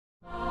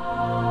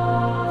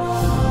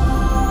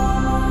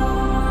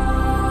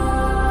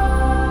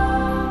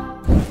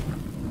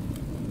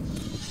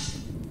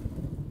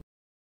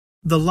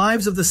The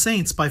Lives of the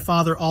Saints by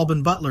Father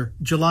Alban Butler,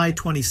 July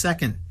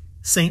 22nd.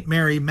 St.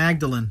 Mary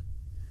Magdalen.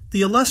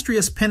 The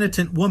illustrious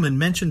penitent woman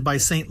mentioned by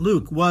St.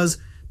 Luke was,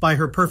 by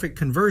her perfect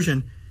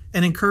conversion,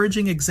 an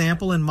encouraging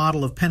example and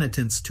model of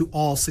penitence to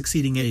all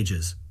succeeding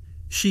ages.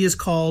 She is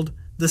called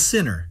the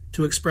sinner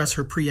to express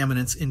her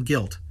preeminence in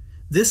guilt.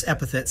 This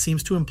epithet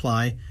seems to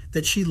imply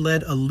that she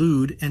led a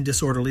lewd and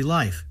disorderly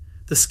life.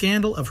 The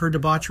scandal of her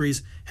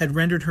debaucheries had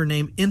rendered her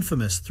name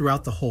infamous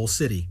throughout the whole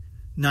city.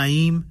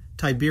 Naim,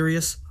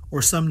 Tiberias,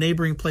 or some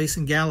neighboring place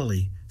in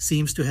Galilee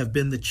seems to have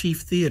been the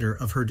chief theater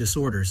of her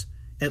disorders,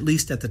 at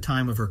least at the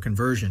time of her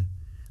conversion.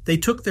 They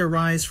took their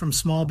rise from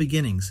small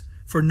beginnings,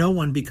 for no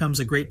one becomes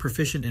a great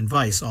proficient in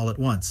vice all at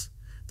once.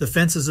 The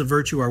fences of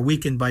virtue are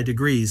weakened by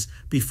degrees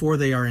before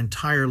they are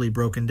entirely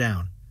broken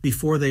down.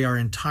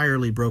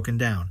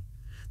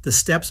 The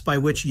steps by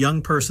which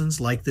young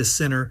persons, like this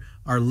sinner,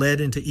 are led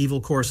into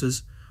evil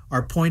courses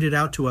are pointed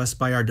out to us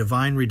by our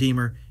divine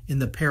Redeemer in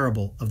the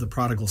parable of the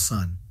prodigal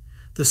son.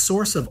 The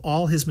source of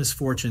all his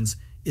misfortunes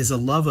is a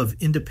love of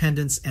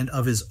independence and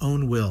of his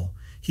own will.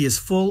 He is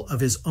full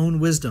of his own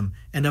wisdom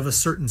and of a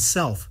certain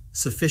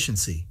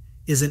self-sufficiency,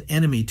 is an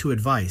enemy to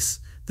advice,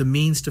 the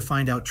means to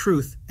find out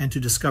truth and to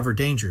discover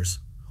dangers.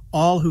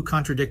 All who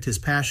contradict his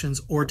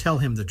passions or tell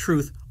him the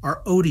truth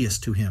are odious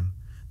to him.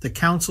 The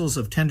counsels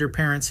of tender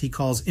parents he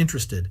calls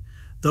interested,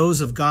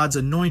 those of God's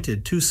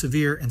anointed too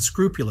severe and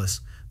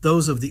scrupulous,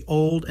 those of the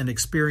old and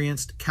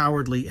experienced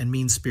cowardly and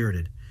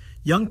mean-spirited.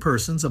 Young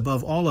persons,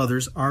 above all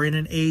others, are in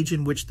an age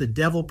in which the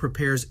devil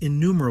prepares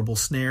innumerable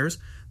snares,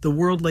 the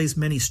world lays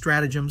many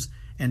stratagems,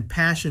 and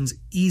passions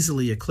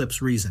easily eclipse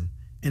reason,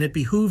 and it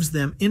behooves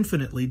them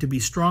infinitely to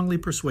be strongly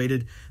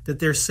persuaded that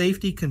their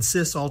safety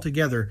consists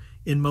altogether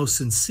in most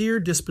sincere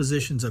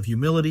dispositions of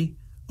humility,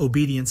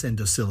 obedience, and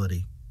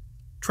docility.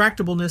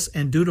 Tractableness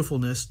and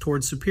dutifulness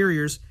towards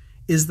superiors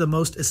is the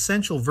most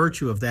essential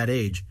virtue of that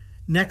age,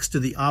 next to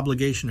the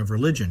obligation of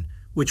religion,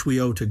 which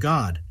we owe to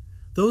God.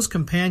 Those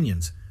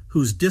companions,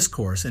 whose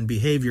discourse and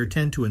behavior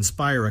tend to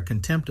inspire a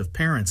contempt of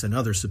parents and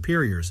other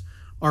superiors,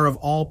 are of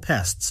all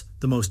pests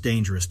the most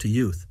dangerous to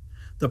youth.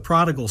 The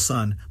prodigal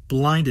son,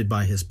 blinded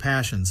by his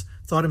passions,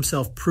 thought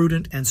himself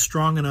prudent and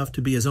strong enough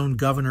to be his own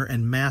governor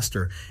and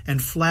master, and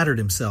flattered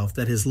himself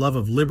that his love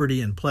of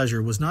liberty and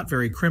pleasure was not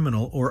very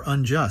criminal or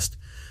unjust.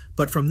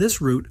 But from this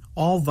root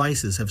all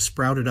vices have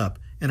sprouted up,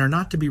 and are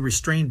not to be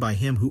restrained by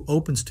him who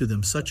opens to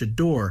them such a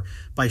door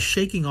by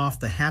shaking off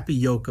the happy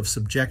yoke of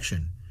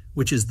subjection,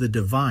 which is the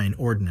divine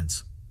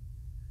ordinance.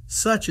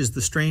 Such is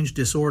the strange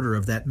disorder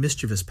of that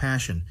mischievous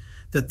passion,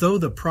 that though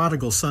the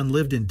prodigal son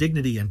lived in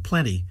dignity and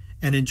plenty,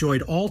 and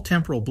enjoyed all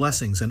temporal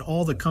blessings and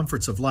all the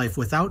comforts of life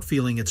without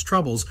feeling its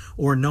troubles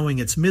or knowing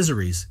its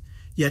miseries,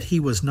 yet he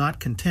was not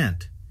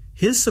content.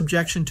 His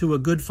subjection to a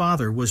good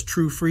father was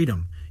true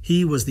freedom.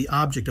 He was the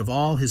object of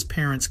all his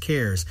parents'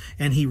 cares,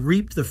 and he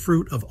reaped the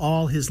fruit of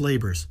all his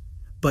labors.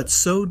 But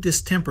so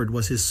distempered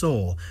was his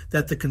soul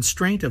that the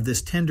constraint of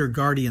this tender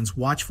guardian's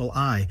watchful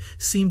eye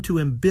seemed to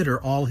embitter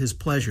all his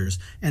pleasures,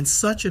 and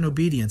such an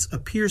obedience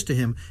appears to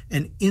him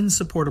an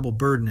insupportable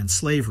burden and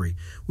slavery,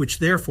 which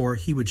therefore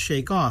he would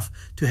shake off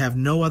to have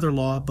no other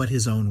law but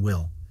his own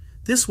will.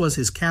 This was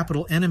his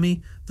capital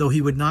enemy, though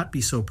he would not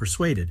be so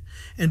persuaded,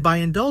 and by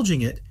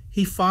indulging it,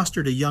 he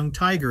fostered a young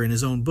tiger in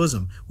his own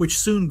bosom, which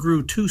soon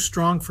grew too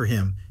strong for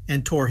him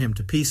and tore him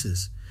to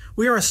pieces.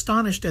 We are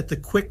astonished at the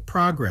quick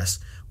progress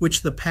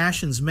which the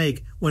passions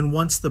make when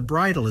once the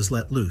bridle is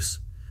let loose.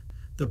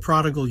 The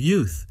prodigal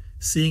youth,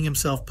 seeing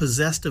himself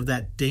possessed of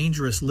that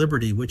dangerous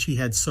liberty which he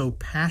had so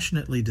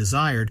passionately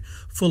desired,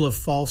 full of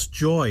false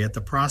joy at the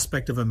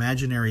prospect of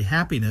imaginary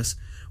happiness,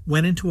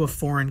 went into a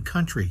foreign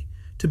country,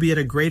 to be at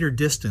a greater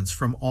distance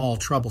from all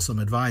troublesome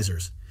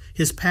advisers.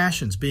 His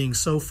passions, being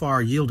so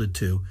far yielded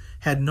to,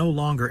 had no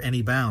longer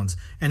any bounds,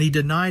 and he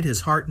denied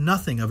his heart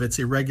nothing of its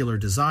irregular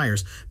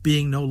desires,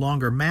 being no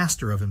longer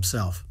master of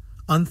himself.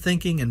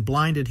 Unthinking and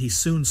blinded, he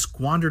soon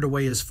squandered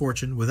away his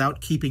fortune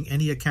without keeping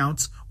any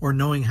accounts or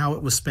knowing how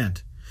it was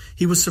spent.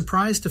 He was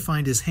surprised to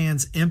find his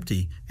hands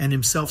empty and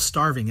himself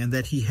starving, and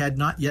that he had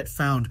not yet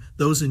found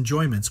those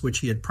enjoyments which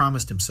he had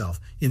promised himself,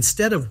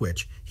 instead of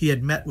which he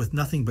had met with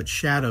nothing but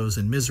shadows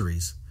and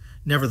miseries.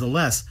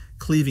 Nevertheless,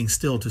 cleaving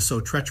still to so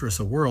treacherous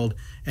a world,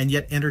 and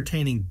yet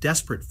entertaining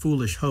desperate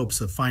foolish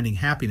hopes of finding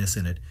happiness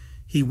in it,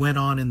 he went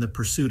on in the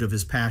pursuit of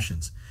his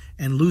passions,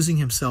 and losing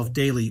himself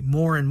daily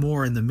more and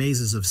more in the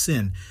mazes of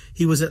sin,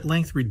 he was at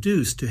length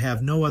reduced to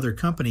have no other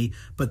company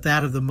but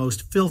that of the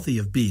most filthy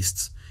of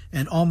beasts,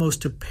 and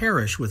almost to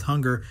perish with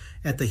hunger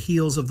at the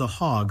heels of the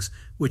hogs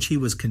which he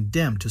was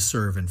condemned to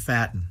serve and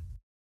fatten.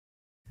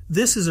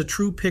 This is a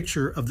true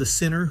picture of the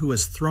sinner who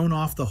has thrown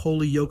off the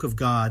holy yoke of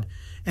God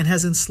and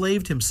has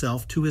enslaved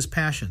himself to his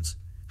passions.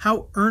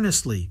 How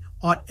earnestly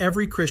ought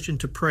every Christian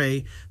to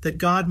pray that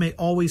God may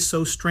always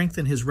so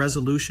strengthen his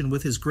resolution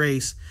with his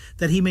grace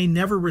that he may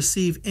never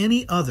receive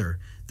any other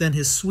than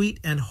his sweet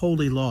and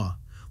holy law.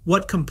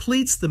 What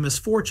completes the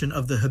misfortune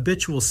of the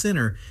habitual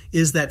sinner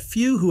is that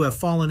few who have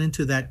fallen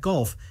into that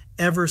gulf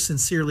ever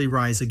sincerely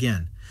rise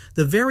again.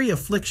 The very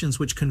afflictions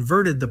which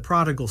converted the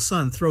prodigal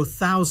son throw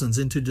thousands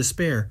into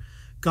despair.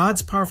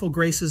 God's powerful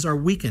graces are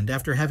weakened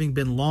after having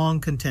been long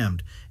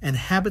contemned, and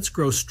habits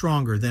grow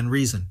stronger than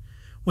reason.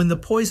 When the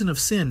poison of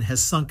sin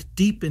has sunk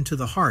deep into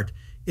the heart,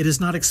 it is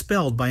not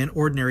expelled by an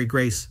ordinary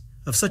grace.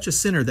 Of such a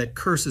sinner that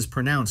curse is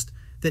pronounced,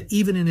 that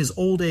even in his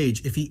old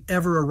age, if he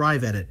ever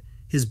arrive at it,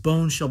 his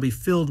bones shall be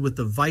filled with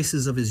the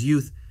vices of his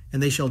youth,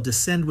 and they shall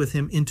descend with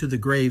him into the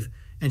grave,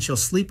 and shall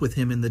sleep with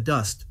him in the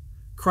dust.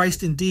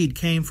 Christ indeed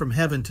came from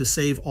heaven to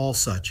save all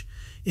such.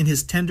 In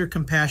his tender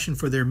compassion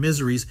for their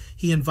miseries,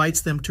 he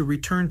invites them to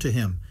return to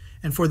him,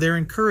 and for their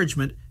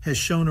encouragement has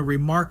shown a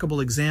remarkable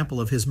example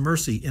of his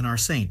mercy in our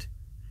saint.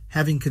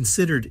 Having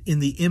considered in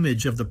the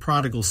image of the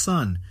prodigal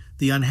son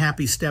the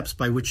unhappy steps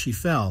by which she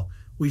fell,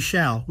 we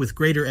shall, with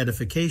greater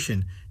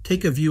edification,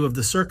 take a view of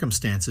the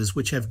circumstances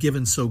which have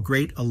given so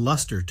great a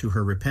luster to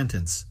her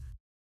repentance.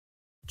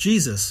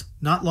 Jesus,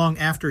 not long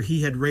after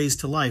he had raised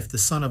to life the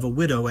son of a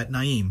widow at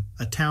Naim,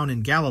 a town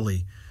in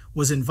Galilee,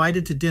 was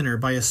invited to dinner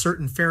by a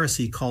certain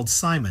Pharisee called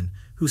Simon,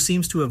 who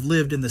seems to have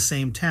lived in the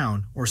same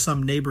town or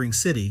some neighboring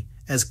city,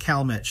 as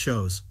Calmet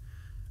shows.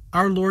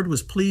 Our Lord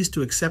was pleased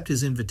to accept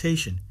his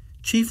invitation,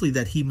 chiefly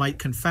that he might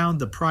confound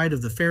the pride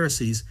of the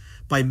Pharisees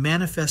by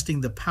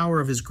manifesting the power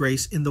of his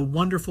grace in the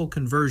wonderful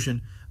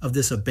conversion of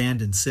this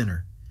abandoned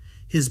sinner.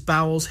 His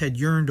bowels had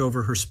yearned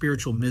over her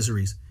spiritual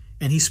miseries,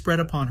 and he spread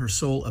upon her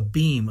soul a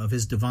beam of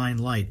his divine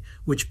light,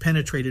 which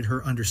penetrated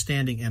her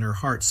understanding and her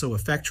heart so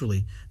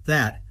effectually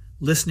that,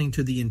 listening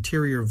to the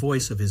interior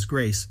voice of his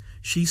grace,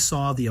 she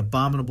saw the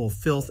abominable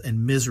filth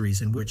and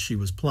miseries in which she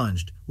was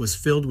plunged, was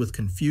filled with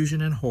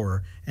confusion and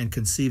horror, and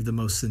conceived the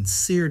most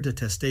sincere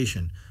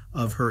detestation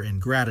of her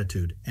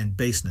ingratitude and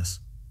baseness.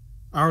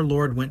 Our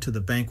Lord went to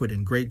the banquet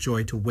in great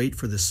joy to wait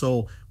for the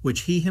soul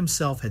which he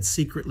himself had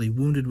secretly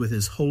wounded with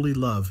his holy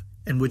love,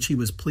 and which he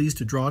was pleased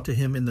to draw to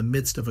him in the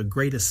midst of a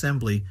great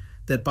assembly,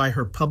 that by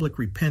her public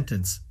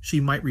repentance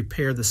she might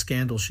repair the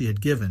scandal she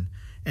had given,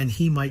 and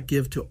he might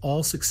give to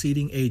all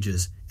succeeding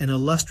ages an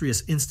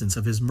illustrious instance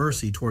of his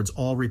mercy towards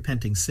all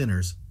repenting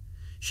sinners.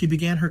 She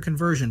began her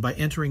conversion by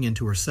entering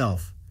into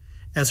herself.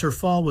 As her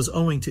fall was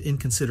owing to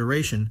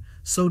inconsideration,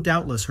 so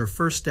doubtless her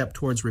first step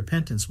towards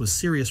repentance was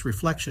serious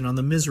reflection on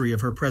the misery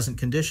of her present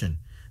condition,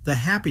 the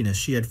happiness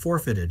she had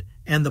forfeited,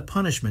 and the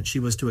punishment she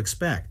was to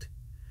expect.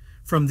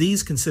 From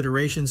these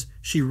considerations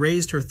she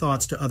raised her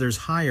thoughts to others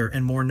higher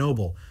and more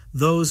noble,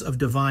 those of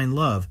divine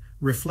love,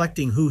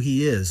 reflecting who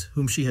he is,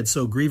 whom she had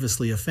so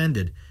grievously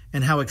offended,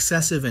 and how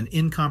excessive and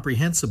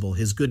incomprehensible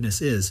his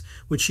goodness is,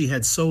 which she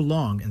had so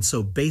long and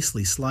so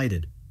basely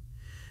slighted.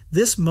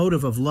 This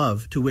motive of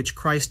love, to which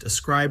Christ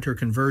ascribed her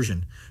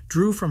conversion,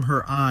 drew from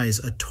her eyes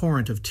a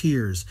torrent of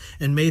tears,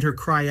 and made her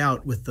cry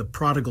out with the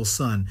prodigal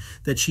son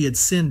that she had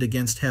sinned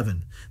against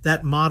heaven.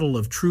 That model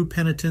of true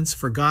penitence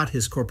forgot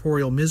his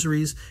corporeal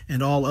miseries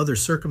and all other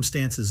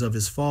circumstances of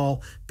his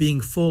fall,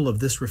 being full of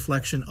this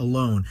reflection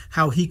alone,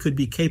 how he could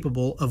be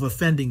capable of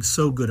offending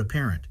so good a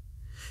parent.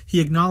 He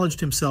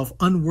acknowledged himself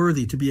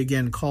unworthy to be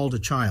again called a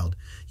child,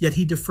 yet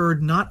he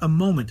deferred not a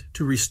moment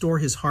to restore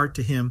his heart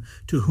to him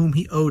to whom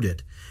he owed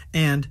it,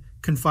 and,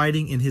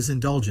 confiding in his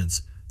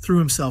indulgence, threw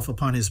himself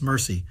upon his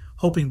mercy,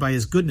 hoping by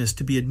his goodness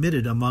to be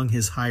admitted among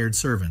his hired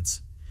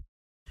servants.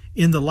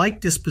 In the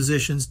like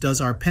dispositions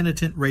does our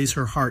penitent raise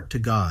her heart to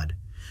God.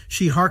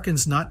 She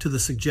hearkens not to the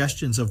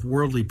suggestions of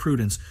worldly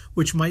prudence,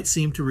 which might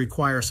seem to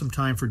require some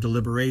time for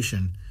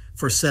deliberation,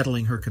 for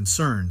settling her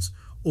concerns,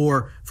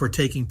 or for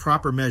taking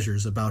proper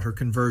measures about her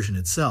conversion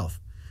itself.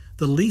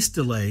 The least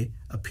delay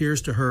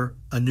appears to her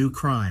a new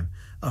crime,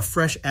 a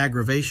fresh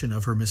aggravation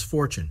of her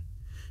misfortune.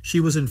 She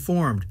was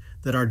informed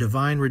that our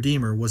divine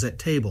Redeemer was at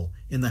table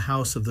in the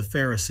house of the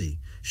Pharisee.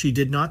 She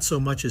did not so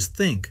much as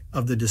think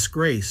of the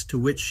disgrace to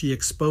which she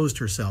exposed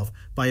herself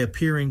by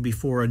appearing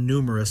before a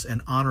numerous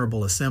and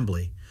honorable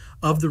assembly,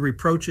 of the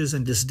reproaches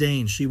and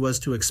disdain she was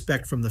to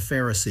expect from the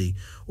Pharisee,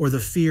 or the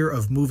fear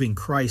of moving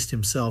Christ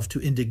himself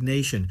to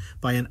indignation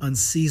by an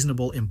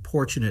unseasonable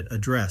importunate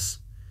address.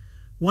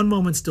 One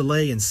moment's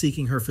delay in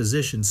seeking her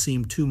physician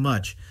seemed too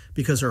much,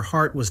 because her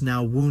heart was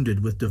now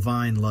wounded with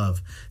divine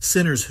love.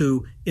 Sinners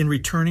who, in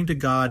returning to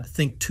God,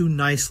 think too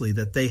nicely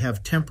that they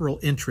have temporal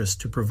interests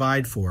to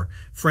provide for,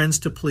 friends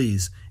to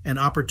please, and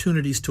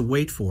opportunities to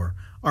wait for,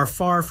 are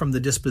far from the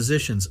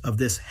dispositions of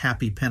this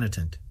happy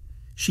penitent.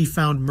 She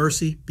found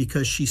mercy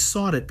because she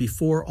sought it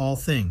before all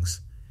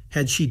things.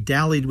 Had she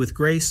dallied with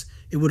grace,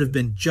 it would have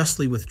been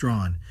justly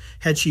withdrawn.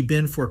 Had she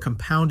been for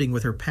compounding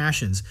with her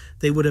passions,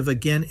 they would have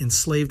again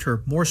enslaved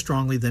her more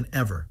strongly than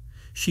ever.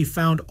 She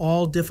found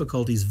all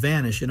difficulties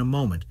vanish in a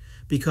moment,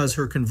 because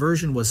her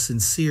conversion was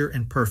sincere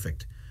and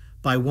perfect.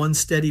 By one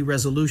steady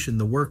resolution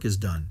the work is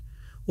done.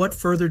 What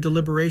further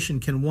deliberation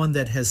can one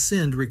that has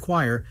sinned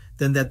require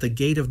than that the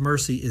gate of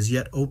mercy is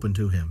yet open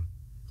to him?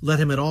 Let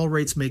him at all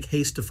rates make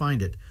haste to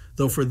find it,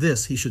 though for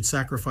this he should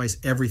sacrifice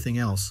everything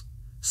else.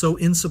 So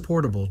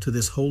insupportable to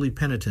this holy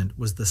penitent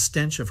was the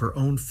stench of her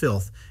own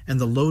filth and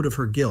the load of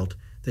her guilt,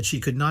 that she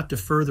could not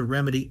defer the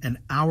remedy an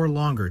hour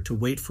longer to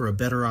wait for a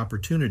better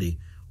opportunity,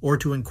 or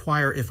to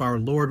inquire if our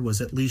Lord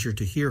was at leisure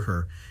to hear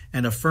her,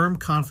 and a firm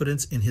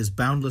confidence in his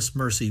boundless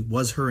mercy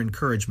was her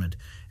encouragement,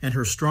 and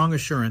her strong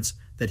assurance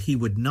that he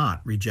would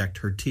not reject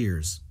her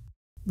tears.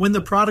 When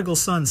the prodigal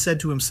son said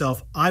to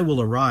himself, "I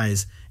will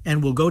arise,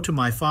 and will go to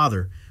my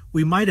father,"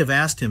 we might have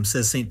asked him,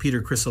 says St.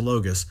 Peter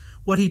Chrysologus,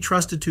 what he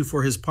trusted to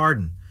for his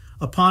pardon,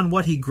 upon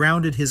what he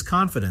grounded his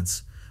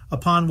confidence,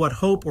 upon what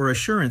hope or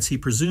assurance he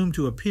presumed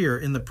to appear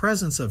in the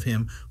presence of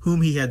him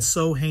whom he had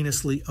so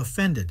heinously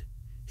offended.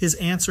 His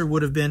answer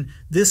would have been,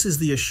 "This is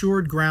the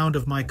assured ground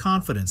of my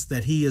confidence,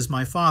 that he is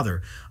my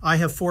father. I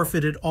have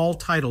forfeited all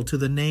title to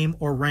the name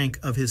or rank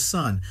of his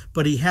son,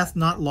 but he hath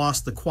not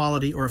lost the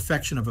quality or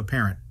affection of a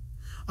parent.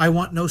 I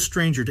want no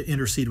stranger to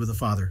intercede with the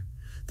Father.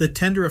 The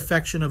tender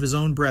affection of his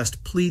own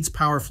breast pleads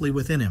powerfully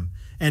within him,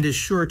 and is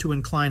sure to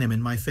incline him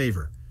in my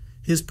favor.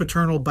 His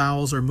paternal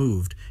bowels are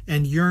moved,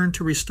 and yearn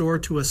to restore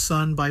to a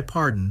son by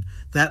pardon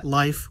that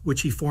life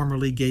which he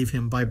formerly gave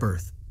him by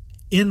birth."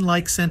 In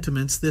like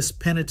sentiments, this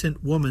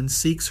penitent woman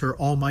seeks her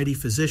almighty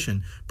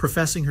physician,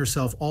 professing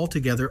herself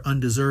altogether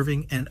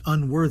undeserving and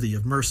unworthy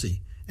of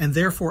mercy, and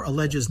therefore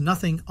alleges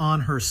nothing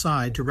on her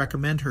side to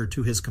recommend her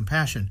to his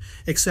compassion,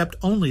 except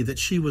only that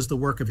she was the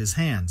work of his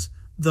hands,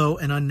 though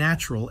an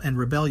unnatural and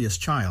rebellious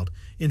child,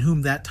 in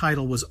whom that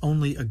title was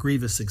only a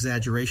grievous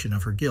exaggeration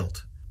of her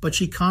guilt. But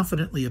she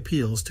confidently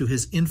appeals to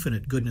his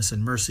infinite goodness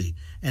and mercy,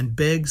 and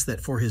begs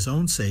that for his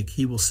own sake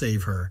he will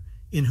save her,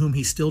 in whom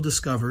he still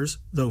discovers,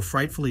 though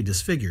frightfully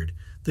disfigured,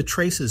 the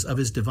traces of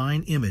his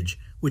divine image,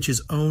 which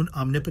his own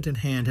omnipotent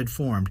hand had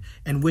formed,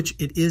 and which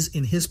it is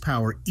in his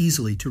power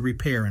easily to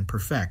repair and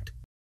perfect.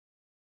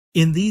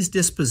 In these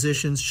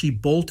dispositions she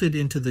bolted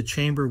into the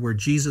chamber where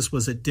Jesus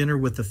was at dinner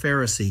with the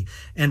Pharisee,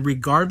 and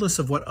regardless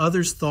of what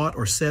others thought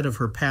or said of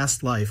her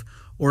past life,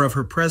 or of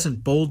her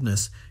present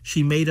boldness,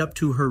 she made up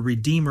to her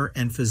Redeemer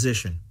and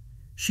Physician.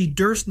 She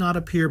durst not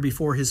appear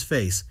before his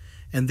face,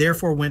 and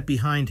therefore went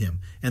behind him,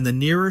 and the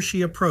nearer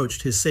she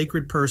approached his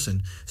sacred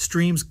person,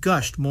 streams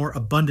gushed more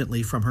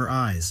abundantly from her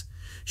eyes.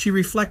 She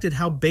reflected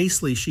how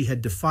basely she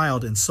had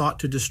defiled and sought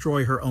to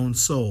destroy her own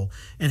soul,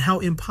 and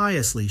how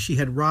impiously she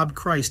had robbed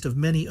Christ of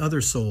many other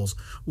souls,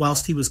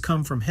 whilst he was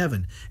come from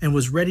heaven, and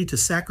was ready to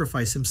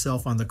sacrifice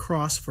himself on the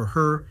cross for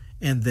her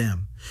and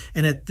them.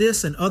 And at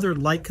this and other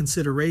like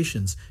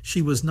considerations,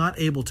 she was not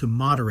able to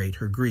moderate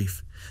her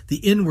grief. The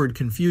inward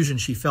confusion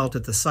she felt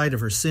at the sight of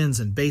her sins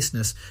and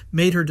baseness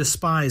made her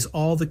despise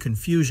all the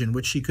confusion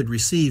which she could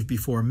receive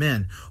before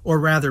men, or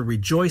rather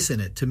rejoice in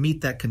it to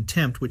meet that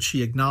contempt which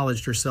she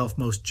acknowledged herself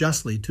most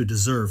justly to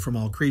deserve from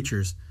all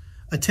creatures.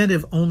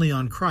 Attentive only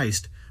on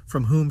Christ,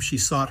 from whom she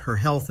sought her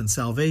health and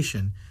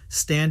salvation,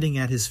 standing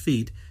at his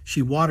feet,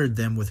 she watered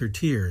them with her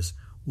tears,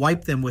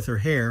 wiped them with her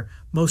hair,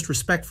 most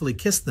respectfully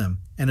kissed them,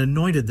 and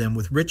anointed them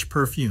with rich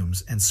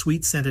perfumes and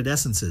sweet-scented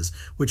essences,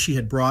 which she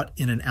had brought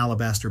in an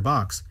alabaster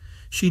box.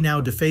 She now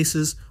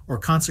defaces or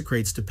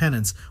consecrates to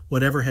penance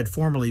whatever had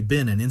formerly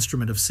been an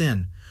instrument of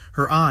sin.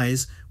 Her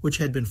eyes, which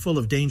had been full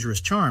of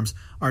dangerous charms,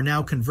 are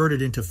now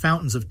converted into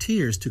fountains of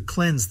tears to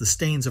cleanse the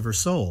stains of her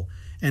soul,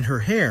 and her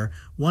hair,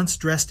 once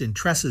dressed in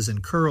tresses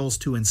and curls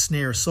to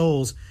ensnare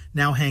souls,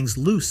 now hangs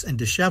loose and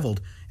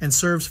disheveled, and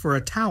serves for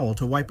a towel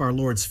to wipe our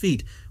Lord's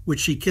feet, which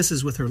she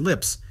kisses with her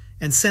lips,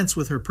 and scents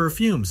with her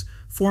perfumes,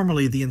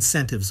 formerly the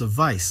incentives of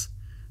vice.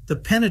 The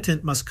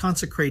penitent must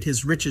consecrate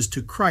his riches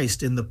to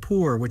Christ in the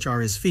poor which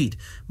are his feet,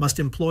 must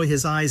employ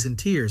his eyes in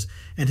tears,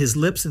 and his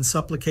lips in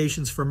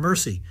supplications for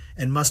mercy,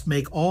 and must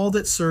make all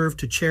that serve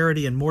to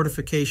charity and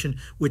mortification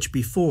which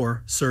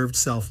before served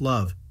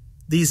self-love.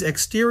 These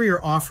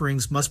exterior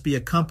offerings must be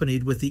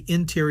accompanied with the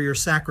interior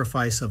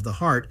sacrifice of the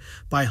heart,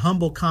 by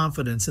humble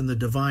confidence in the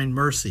divine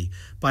mercy,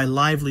 by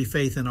lively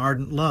faith and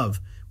ardent love,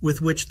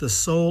 with which the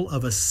soul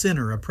of a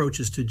sinner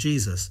approaches to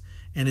Jesus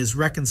and is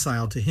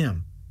reconciled to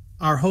him.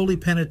 Our holy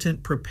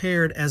penitent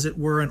prepared as it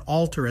were an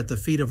altar at the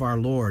feet of our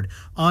Lord,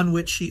 on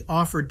which she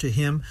offered to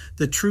him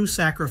the true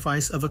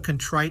sacrifice of a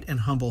contrite and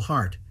humble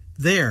heart.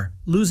 There,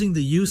 losing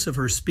the use of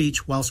her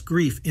speech whilst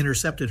grief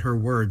intercepted her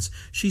words,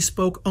 she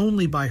spoke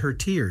only by her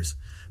tears.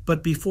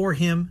 But before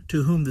him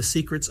to whom the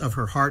secrets of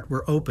her heart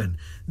were open,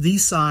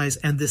 these sighs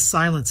and this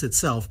silence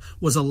itself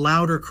was a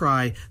louder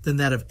cry than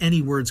that of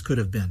any words could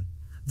have been.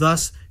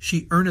 Thus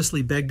she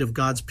earnestly begged of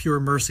God's pure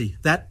mercy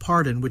that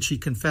pardon which she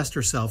confessed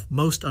herself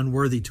most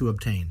unworthy to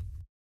obtain.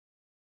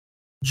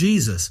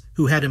 Jesus,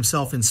 who had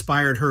himself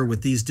inspired her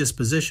with these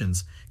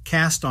dispositions,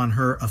 cast on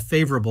her a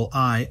favorable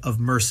eye of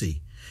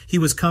mercy. He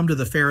was come to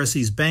the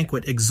Pharisees'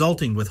 banquet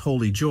exulting with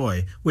holy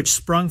joy, which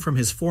sprung from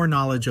his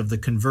foreknowledge of the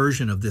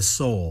conversion of this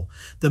soul,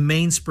 the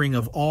mainspring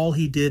of all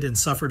he did and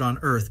suffered on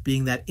earth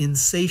being that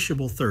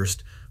insatiable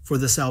thirst for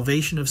the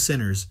salvation of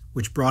sinners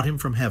which brought him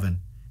from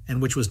heaven,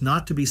 and which was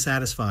not to be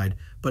satisfied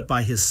but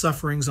by his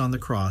sufferings on the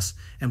cross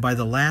and by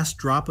the last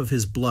drop of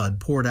his blood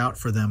poured out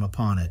for them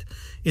upon it.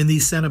 In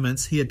these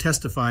sentiments he had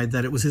testified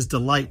that it was his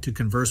delight to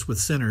converse with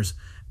sinners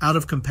out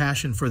of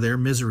compassion for their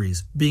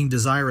miseries, being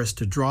desirous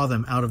to draw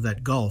them out of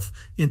that gulf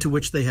into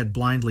which they had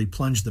blindly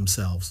plunged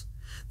themselves.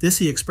 This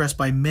he expressed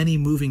by many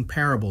moving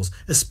parables,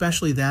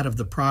 especially that of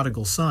the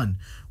prodigal son,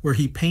 where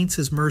he paints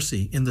his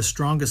mercy in the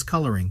strongest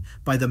coloring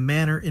by the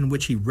manner in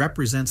which he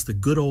represents the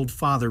good old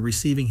father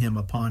receiving him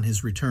upon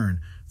his return.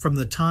 From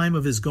the time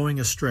of his going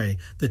astray,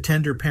 the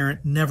tender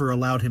parent never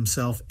allowed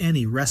himself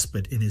any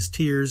respite in his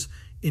tears,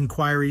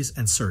 inquiries,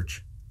 and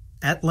search.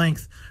 At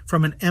length,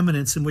 from an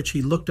eminence in which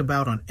he looked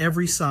about on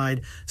every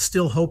side,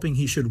 still hoping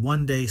he should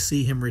one day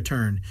see him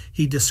return,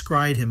 he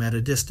descried him at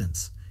a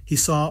distance. He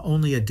saw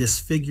only a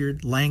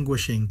disfigured,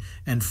 languishing,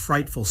 and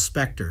frightful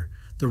spectre,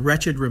 the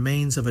wretched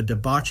remains of a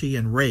debauchee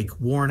and rake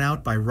worn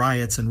out by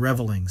riots and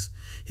revellings,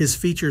 his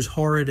features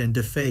horrid and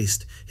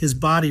defaced, his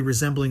body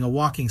resembling a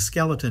walking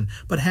skeleton,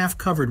 but half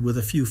covered with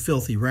a few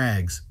filthy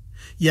rags.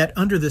 Yet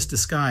under this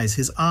disguise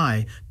his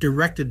eye,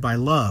 directed by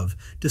love,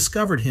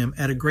 discovered him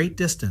at a great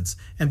distance,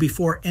 and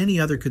before any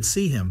other could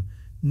see him,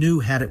 knew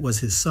had it was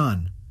his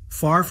son.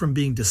 Far from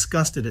being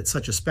disgusted at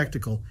such a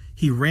spectacle,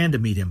 he ran to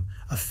meet him,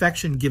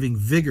 affection giving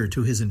vigor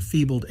to his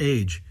enfeebled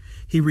age.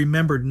 He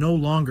remembered no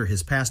longer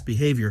his past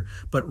behavior,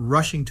 but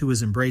rushing to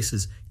his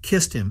embraces,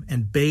 kissed him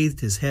and bathed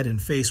his head and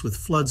face with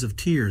floods of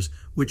tears,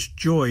 which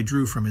joy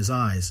drew from his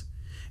eyes,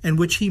 and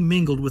which he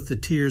mingled with the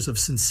tears of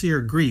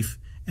sincere grief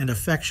and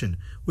affection,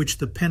 which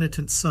the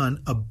penitent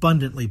son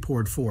abundantly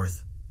poured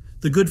forth.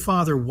 The good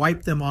father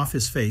wiped them off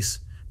his face,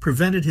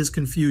 prevented his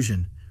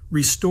confusion,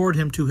 restored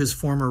him to his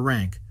former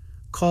rank,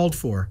 called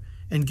for,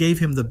 and gave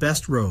him the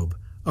best robe,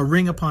 a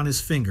ring upon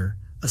his finger,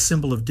 a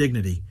symbol of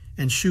dignity,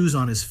 and shoes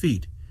on his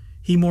feet.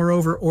 He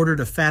moreover ordered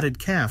a fatted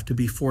calf to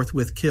be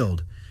forthwith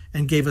killed,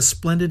 and gave a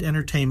splendid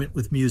entertainment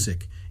with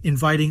music,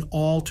 inviting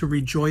all to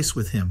rejoice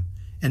with him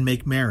and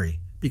make merry,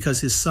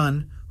 because his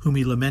son, whom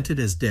he lamented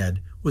as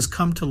dead, was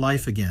come to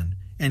life again,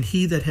 and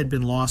he that had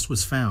been lost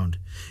was found.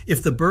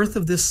 If the birth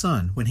of this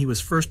son, when he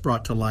was first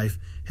brought to life,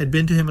 had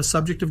been to him a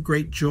subject of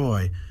great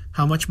joy,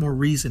 how much more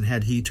reason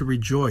had he to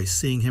rejoice,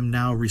 seeing him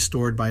now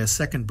restored by a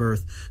second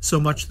birth, so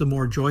much the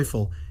more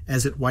joyful,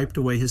 as it wiped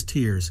away his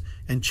tears,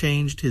 and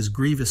changed his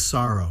grievous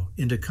sorrow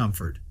into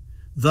comfort.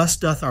 Thus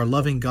doth our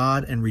loving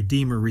God and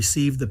Redeemer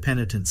receive the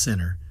penitent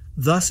sinner.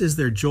 Thus is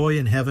there joy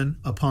in heaven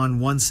upon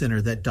one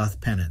sinner that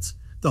doth penance.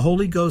 The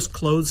Holy Ghost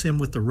clothes him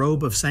with the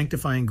robe of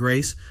sanctifying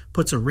grace,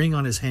 puts a ring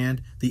on his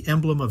hand, the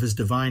emblem of his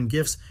divine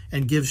gifts,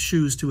 and gives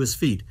shoes to his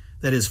feet,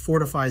 that is,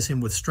 fortifies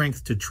him with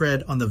strength to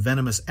tread on the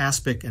venomous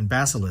aspic and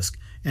basilisk,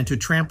 and to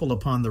trample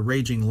upon the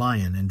raging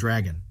lion and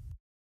dragon.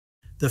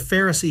 The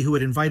Pharisee who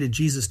had invited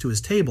Jesus to his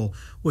table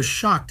was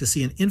shocked to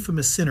see an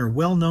infamous sinner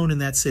well known in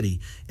that city,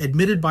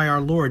 admitted by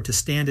our Lord to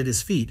stand at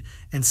his feet,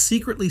 and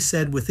secretly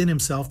said within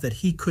himself that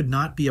he could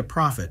not be a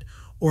prophet,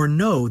 or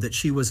know that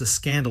she was a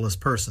scandalous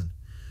person.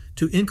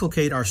 To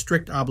inculcate our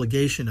strict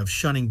obligation of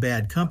shunning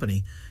bad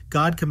company,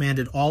 God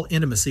commanded all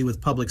intimacy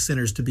with public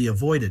sinners to be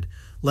avoided,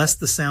 lest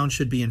the sound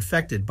should be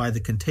infected by the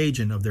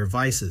contagion of their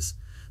vices.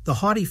 The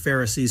haughty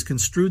Pharisees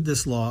construed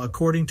this law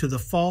according to the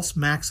false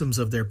maxims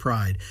of their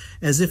pride,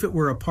 as if it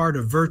were a part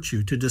of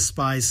virtue to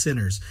despise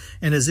sinners,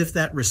 and as if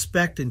that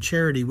respect and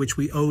charity which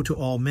we owe to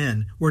all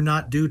men were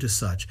not due to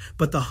such.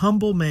 But the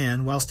humble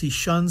man, whilst he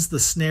shuns the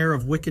snare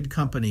of wicked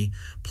company,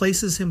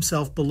 places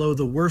himself below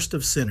the worst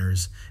of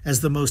sinners,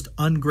 as the most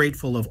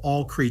ungrateful of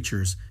all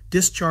creatures,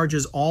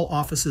 discharges all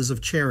offices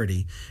of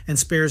charity, and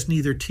spares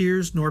neither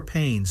tears nor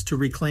pains to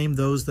reclaim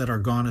those that are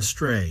gone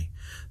astray.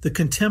 The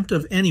contempt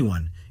of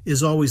anyone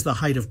is always the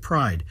height of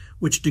pride,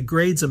 which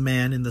degrades a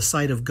man in the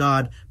sight of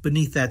God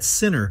beneath that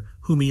sinner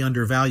whom he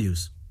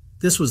undervalues.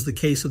 This was the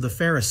case of the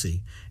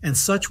Pharisee, and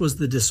such was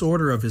the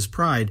disorder of his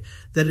pride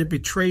that it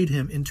betrayed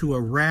him into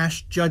a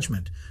rash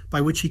judgment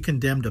by which he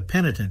condemned a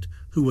penitent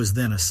who was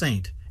then a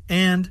saint,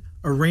 and,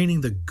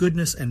 arraigning the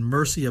goodness and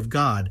mercy of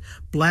God,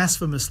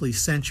 blasphemously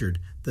censured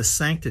the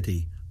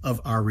sanctity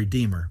of our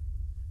Redeemer.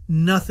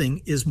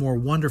 Nothing is more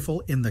wonderful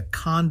in the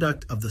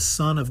conduct of the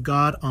Son of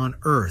God on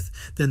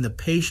earth than the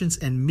patience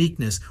and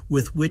meekness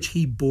with which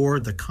he bore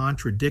the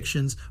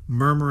contradictions,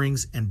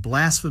 murmurings, and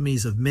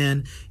blasphemies of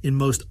men in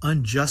most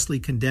unjustly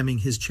condemning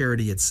his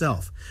charity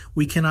itself.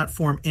 We cannot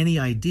form any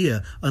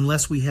idea,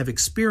 unless we have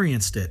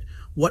experienced it,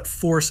 what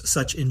force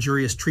such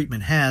injurious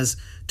treatment has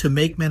to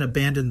make men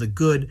abandon the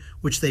good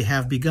which they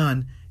have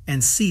begun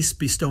and cease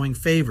bestowing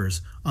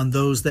favors on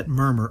those that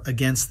murmur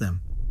against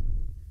them.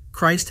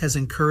 Christ has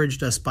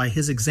encouraged us by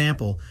his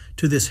example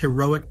to this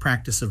heroic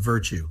practice of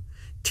virtue,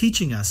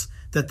 teaching us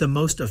that the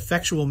most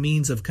effectual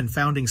means of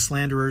confounding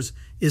slanderers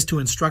is to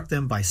instruct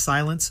them by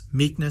silence,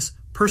 meekness,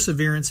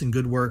 perseverance in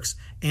good works,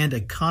 and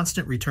a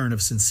constant return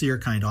of sincere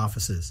kind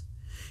offices.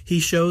 He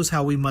shows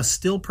how we must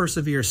still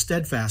persevere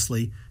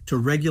steadfastly to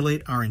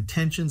regulate our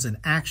intentions and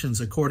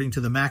actions according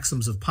to the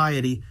maxims of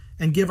piety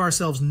and give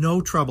ourselves no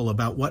trouble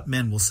about what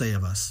men will say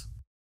of us.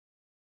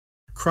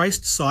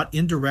 Christ sought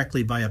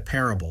indirectly by a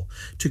parable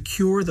to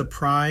cure the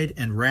pride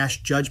and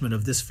rash judgment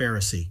of this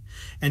Pharisee,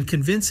 and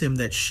convince him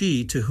that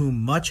she, to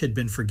whom much had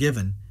been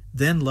forgiven,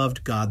 then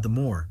loved God the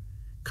more,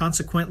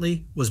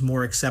 consequently was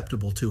more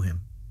acceptable to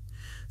him.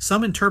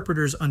 Some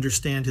interpreters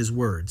understand his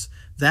words.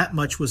 That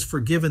much was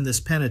forgiven this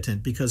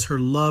penitent because her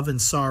love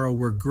and sorrow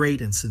were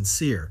great and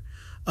sincere.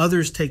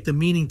 Others take the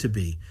meaning to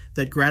be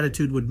that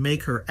gratitude would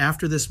make her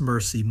after this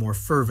mercy more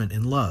fervent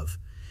in love.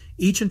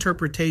 Each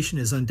interpretation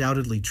is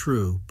undoubtedly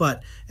true,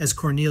 but, as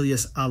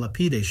Cornelius a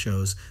Lapide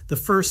shows, the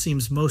first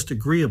seems most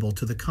agreeable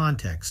to the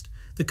context.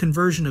 The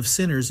conversion of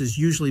sinners is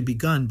usually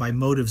begun by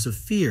motives of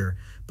fear,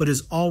 but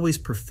is always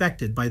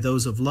perfected by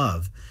those of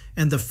love,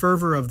 and the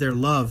fervor of their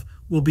love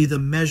will be the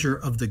measure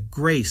of the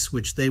grace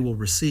which they will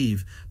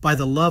receive. By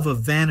the love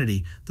of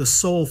vanity, the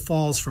soul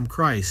falls from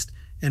Christ,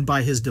 and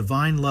by his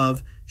divine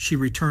love she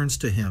returns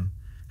to him.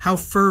 How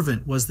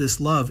fervent was this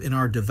love in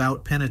our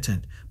devout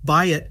penitent!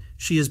 By it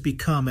she has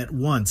become at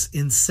once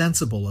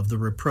insensible of the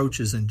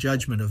reproaches and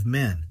judgment of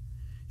men.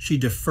 She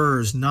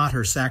defers not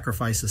her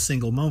sacrifice a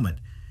single moment,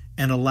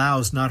 and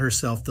allows not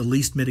herself the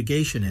least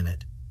mitigation in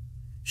it.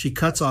 She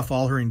cuts off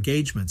all her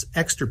engagements,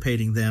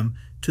 extirpating them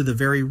to the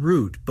very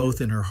root, both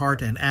in her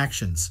heart and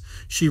actions.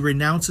 She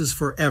renounces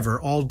forever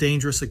all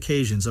dangerous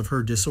occasions of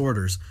her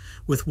disorders.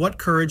 With what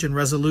courage and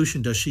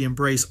resolution does she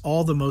embrace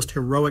all the most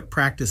heroic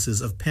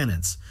practices of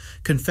penance,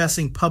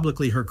 confessing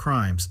publicly her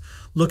crimes,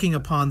 looking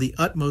upon the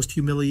utmost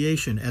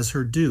humiliation as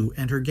her due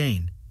and her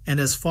gain, and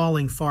as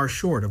falling far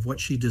short of what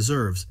she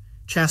deserves,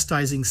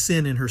 chastising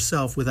sin in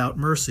herself without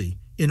mercy,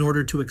 in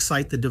order to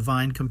excite the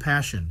divine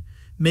compassion,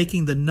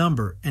 making the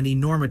number and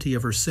enormity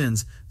of her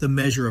sins the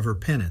measure of her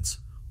penance,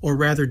 or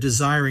rather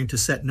desiring to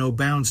set no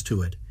bounds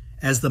to it,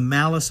 as the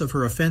malice of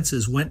her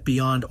offenses went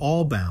beyond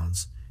all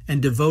bounds,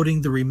 and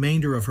devoting the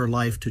remainder of her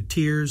life to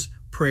tears,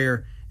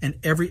 prayer, and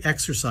every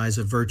exercise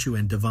of virtue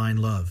and divine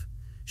love.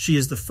 She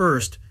is the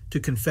first to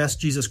confess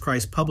Jesus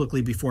Christ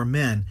publicly before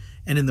men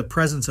and in the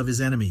presence of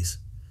his enemies.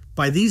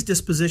 By these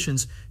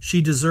dispositions,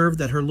 she deserved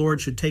that her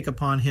Lord should take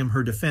upon him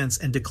her defense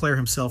and declare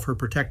himself her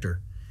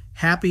protector.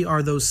 Happy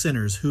are those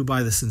sinners who,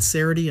 by the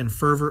sincerity and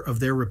fervor of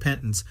their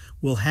repentance,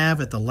 will have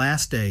at the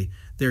last day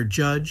their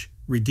Judge,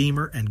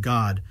 Redeemer, and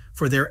God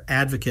for their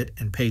advocate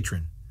and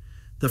patron.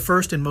 The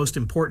first and most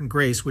important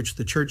grace which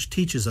the Church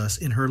teaches us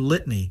in her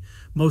litany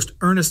most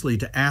earnestly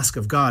to ask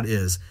of God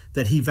is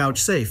that he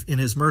vouchsafe in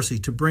his mercy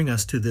to bring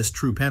us to this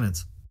true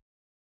penance.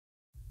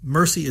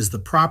 Mercy is the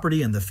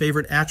property and the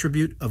favorite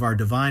attribute of our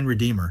divine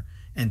Redeemer,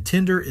 and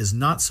tinder is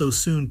not so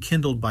soon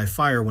kindled by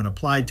fire when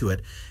applied to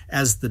it,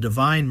 as the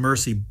divine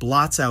mercy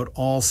blots out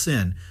all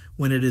sin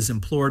when it is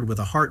implored with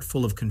a heart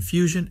full of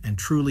confusion and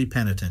truly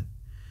penitent.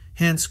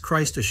 Hence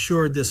Christ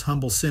assured this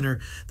humble sinner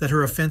that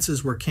her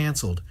offenses were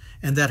canceled,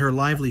 and that her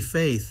lively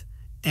faith,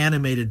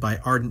 animated by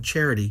ardent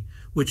charity,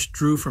 which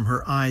drew from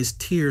her eyes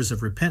tears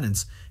of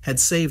repentance, had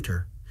saved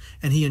her,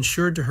 and he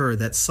ensured to her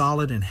that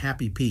solid and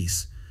happy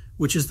peace,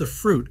 which is the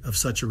fruit of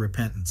such a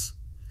repentance.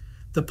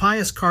 The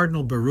pious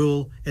Cardinal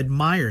Berulle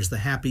admires the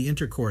happy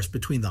intercourse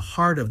between the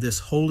heart of this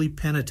holy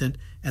penitent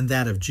and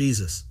that of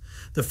Jesus,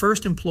 the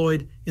first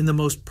employed in the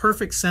most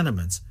perfect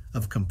sentiments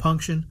of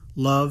compunction,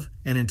 love,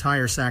 and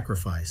entire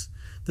sacrifice,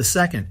 the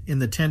second in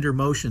the tender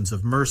motions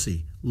of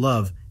mercy,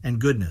 love, and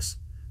goodness.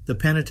 The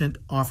penitent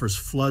offers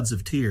floods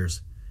of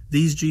tears.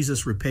 These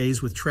Jesus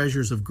repays with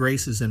treasures of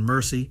graces and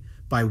mercy,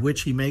 by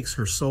which he makes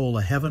her soul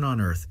a heaven on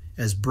earth,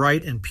 as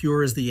bright and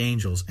pure as the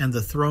angels, and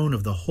the throne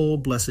of the whole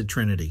blessed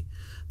Trinity.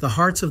 The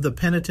hearts of the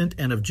penitent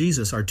and of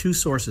Jesus are two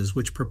sources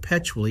which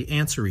perpetually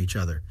answer each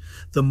other.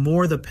 The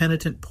more the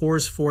penitent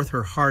pours forth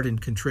her heart in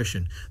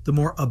contrition, the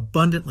more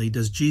abundantly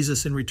does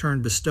Jesus in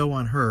return bestow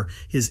on her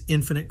his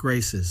infinite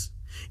graces.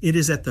 It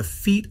is at the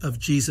feet of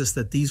Jesus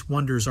that these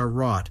wonders are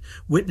wrought.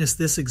 Witness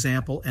this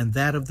example and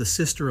that of the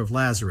sister of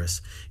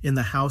Lazarus in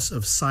the house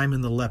of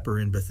Simon the leper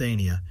in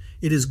Bethania.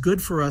 It is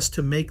good for us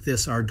to make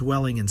this our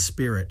dwelling in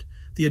spirit.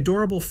 The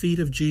adorable feet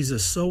of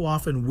Jesus, so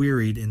often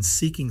wearied in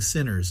seeking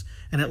sinners,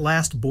 and at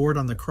last bored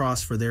on the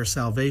cross for their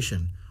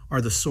salvation, are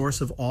the source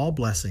of all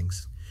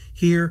blessings.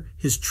 Here,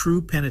 his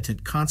true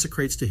penitent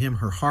consecrates to him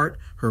her heart,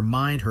 her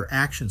mind, her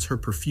actions, her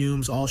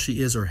perfumes, all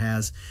she is or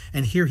has,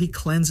 and here he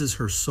cleanses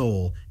her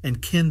soul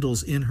and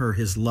kindles in her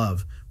his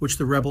love, which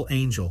the rebel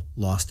angel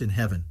lost in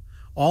heaven.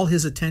 All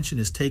his attention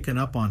is taken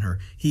up on her.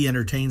 He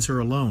entertains her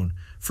alone,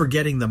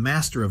 forgetting the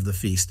master of the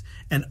feast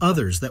and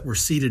others that were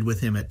seated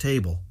with him at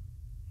table.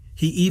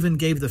 He even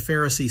gave the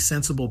Pharisee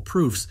sensible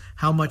proofs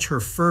how much her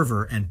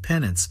fervor and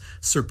penance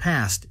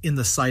surpassed in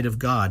the sight of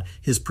God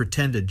his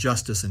pretended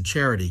justice and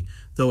charity,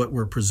 though it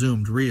were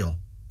presumed real.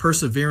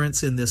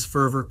 Perseverance in this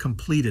fervor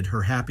completed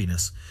her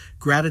happiness.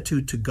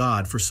 Gratitude to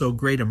God for so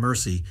great a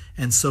mercy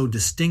and so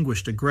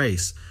distinguished a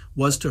grace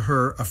was to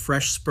her a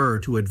fresh spur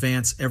to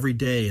advance every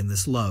day in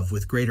this love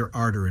with greater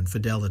ardor and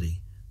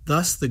fidelity.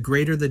 Thus, the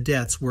greater the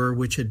debts were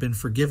which had been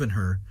forgiven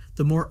her,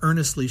 the more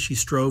earnestly she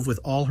strove with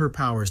all her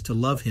powers to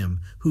love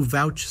him who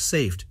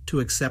vouchsafed to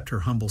accept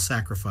her humble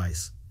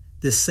sacrifice.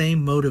 This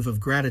same motive of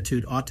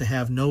gratitude ought to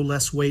have no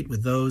less weight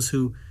with those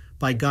who,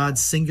 by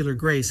God's singular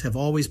grace, have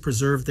always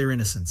preserved their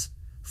innocence.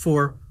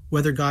 For,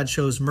 whether God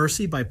shows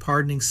mercy by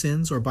pardoning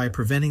sins or by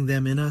preventing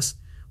them in us,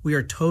 we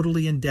are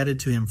totally indebted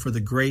to him for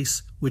the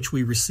grace which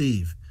we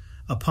receive.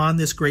 Upon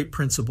this great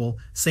principle,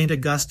 St.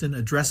 Augustine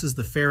addresses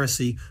the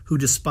Pharisee who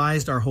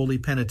despised our holy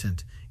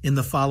penitent in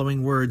the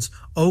following words,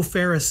 "O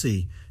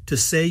Pharisee, to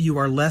say you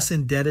are less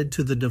indebted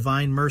to the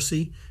divine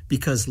mercy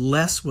because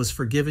less was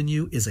forgiven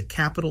you is a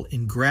capital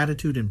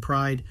ingratitude and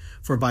pride,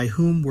 for by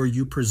whom were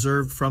you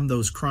preserved from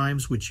those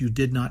crimes which you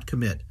did not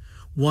commit?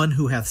 One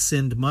who hath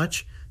sinned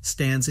much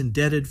stands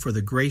indebted for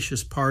the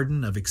gracious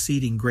pardon of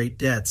exceeding great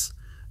debts.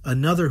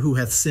 Another who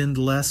hath sinned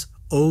less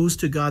owes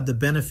to God the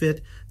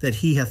benefit that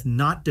he hath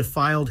not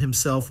defiled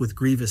himself with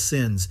grievous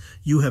sins.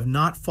 You have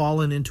not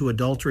fallen into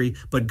adultery,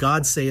 but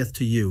God saith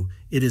to you,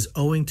 it is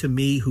owing to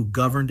me who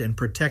governed and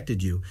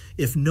protected you.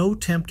 If no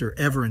tempter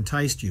ever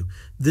enticed you,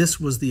 this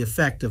was the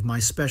effect of my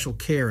special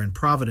care and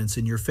providence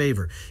in your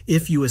favor.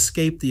 If you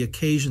escaped the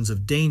occasions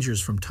of dangers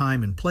from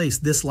time and place,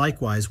 this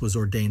likewise was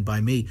ordained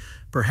by me.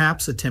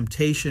 Perhaps a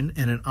temptation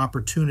and an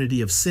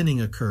opportunity of sinning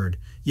occurred,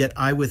 yet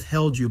I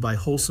withheld you by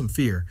wholesome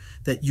fear,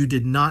 that you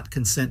did not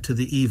consent to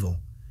the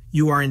evil.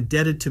 You are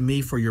indebted to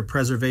me for your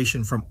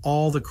preservation from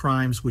all the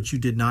crimes which you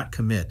did not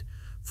commit.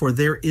 For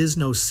there is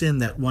no sin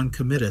that one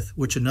committeth,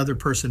 which another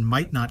person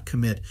might not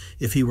commit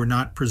if he were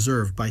not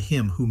preserved by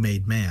him who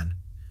made man."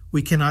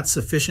 We cannot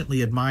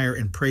sufficiently admire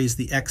and praise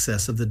the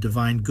excess of the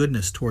divine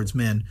goodness towards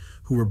men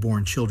who were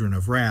born children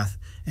of wrath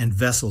and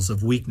vessels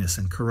of weakness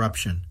and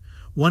corruption.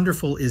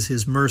 Wonderful is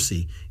his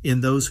mercy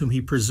in those whom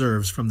he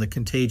preserves from the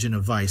contagion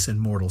of vice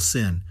and mortal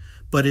sin.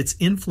 But its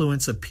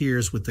influence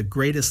appears with the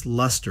greatest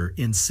luster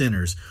in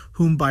sinners,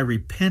 whom by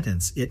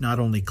repentance it not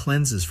only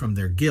cleanses from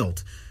their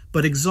guilt,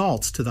 but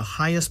exalts to the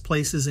highest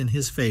places in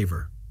his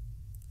favor.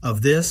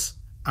 Of this,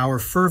 our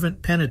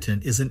fervent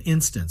penitent is an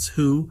instance,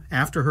 who,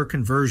 after her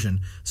conversion,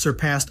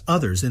 surpassed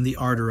others in the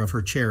ardor of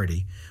her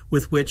charity,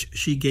 with which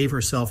she gave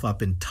herself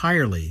up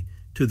entirely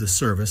to the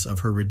service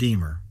of her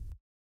Redeemer.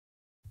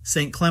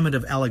 St. Clement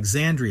of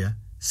Alexandria,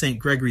 St.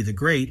 Gregory the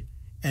Great,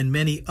 and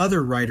many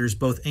other writers,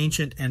 both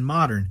ancient and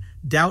modern,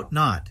 doubt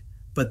not,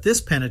 but this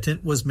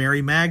penitent was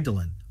Mary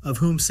Magdalen, of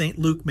whom St.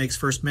 Luke makes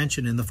first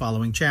mention in the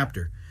following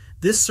chapter.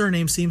 This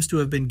surname seems to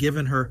have been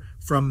given her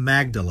from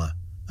Magdala,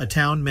 a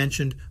town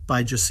mentioned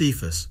by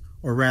Josephus,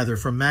 or rather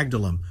from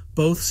Magdalum,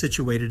 both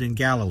situated in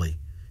Galilee.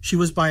 She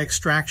was by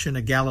extraction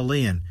a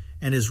Galilean,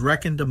 and is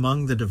reckoned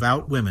among the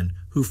devout women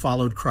who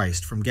followed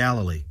Christ from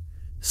Galilee.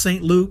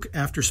 St. Luke,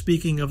 after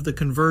speaking of the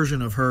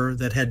conversion of her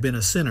that had been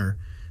a sinner,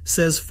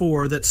 says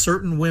that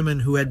certain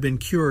women who had been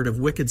cured of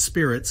wicked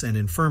spirits and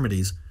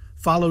infirmities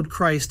followed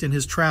Christ in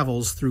his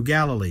travels through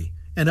Galilee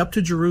and up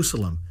to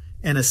Jerusalem,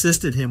 and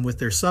assisted him with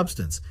their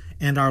substance,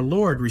 and our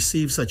Lord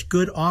received such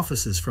good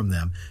offices from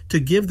them to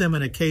give them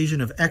an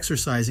occasion of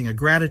exercising a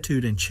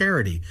gratitude and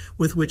charity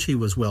with which he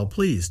was well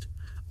pleased.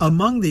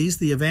 Among these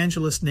the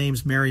evangelist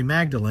names Mary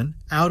Magdalene,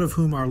 out of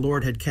whom our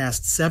Lord had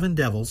cast 7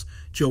 devils,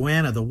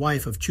 Joanna the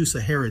wife of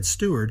Chusa Herod's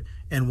steward,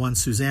 and one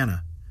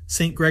Susanna.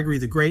 St. Gregory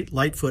the Great,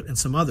 Lightfoot, and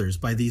some others,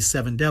 by these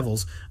 7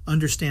 devils,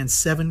 understand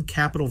 7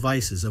 capital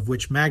vices of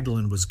which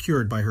Magdalene was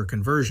cured by her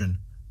conversion.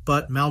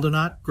 But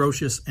Maldonat,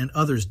 Grotius, and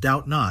others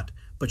doubt not,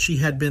 but she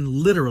had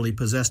been literally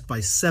possessed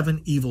by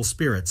 7 evil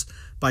spirits,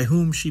 by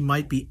whom she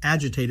might be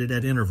agitated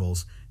at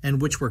intervals,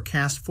 and which were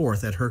cast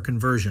forth at her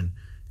conversion.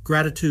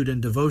 Gratitude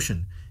and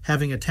devotion,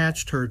 having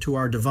attached her to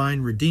our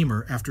divine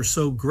Redeemer after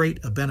so great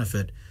a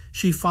benefit,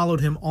 she followed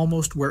him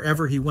almost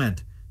wherever he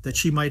went, that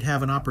she might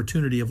have an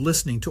opportunity of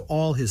listening to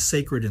all his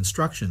sacred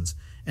instructions,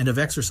 and of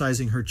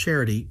exercising her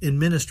charity in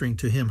ministering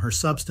to him her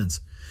substance.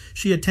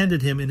 She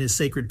attended him in his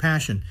sacred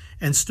passion,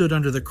 and stood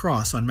under the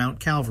cross on Mount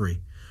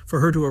Calvary.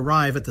 For her to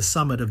arrive at the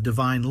summit of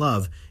divine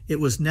love, it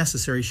was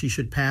necessary she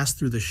should pass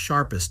through the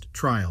sharpest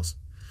trials.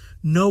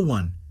 No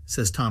one,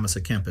 says Thomas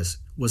à Kempis,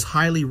 was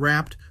highly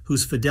rapt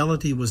whose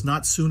fidelity was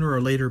not sooner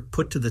or later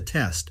put to the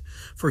test,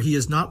 for he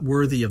is not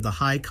worthy of the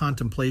high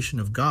contemplation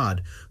of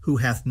God, who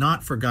hath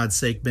not for God's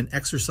sake been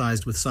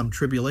exercised with some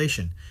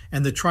tribulation,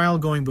 and the trial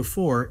going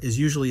before is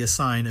usually a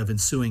sign of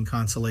ensuing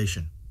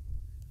consolation.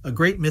 A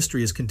great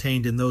mystery is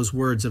contained in those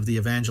words of the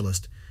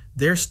evangelist.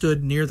 There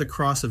stood near the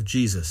cross of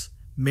Jesus,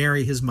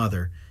 Mary his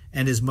mother,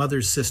 and his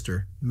mother's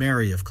sister,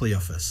 Mary of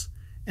Cleophas,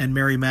 and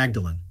Mary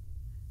Magdalene.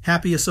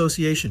 Happy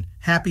association,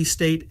 happy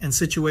state and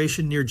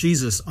situation near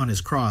Jesus on his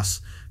cross,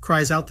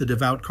 cries out the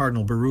devout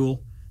Cardinal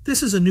Berulle.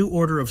 This is a new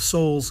order of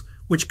souls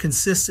which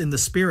consists in the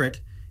spirit,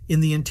 in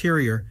the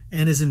interior,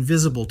 and is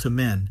invisible to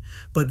men,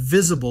 but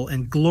visible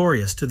and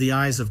glorious to the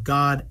eyes of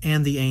God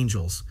and the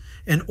angels.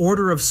 An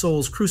order of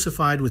souls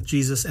crucified with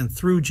Jesus and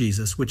through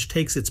Jesus, which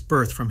takes its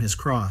birth from his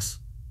cross.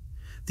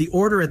 The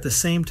order at the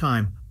same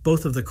time,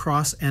 both of the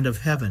cross and of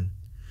heaven.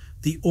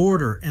 The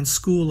order and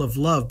school of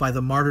love by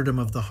the martyrdom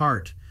of the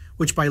heart,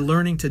 which by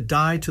learning to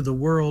die to the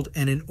world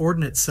and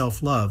inordinate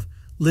self-love,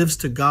 lives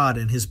to God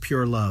and his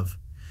pure love.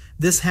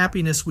 This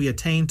happiness we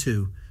attain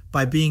to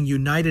by being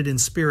united in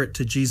spirit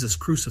to Jesus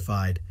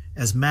crucified,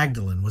 as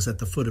Magdalene was at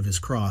the foot of his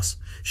cross.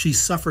 She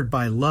suffered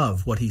by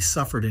love what he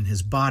suffered in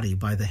his body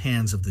by the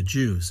hands of the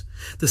Jews.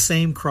 The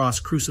same cross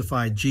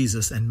crucified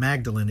Jesus and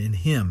Magdalene in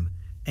him,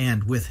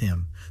 and with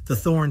him. The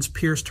thorns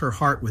pierced her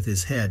heart with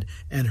his head,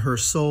 and her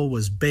soul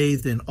was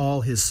bathed in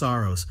all his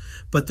sorrows.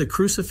 But the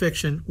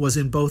crucifixion was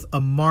in both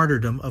a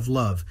martyrdom of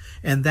love,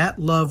 and that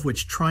love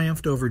which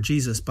triumphed over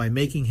Jesus by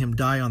making him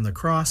die on the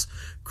cross,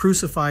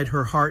 crucified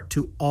her heart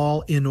to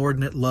all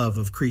inordinate love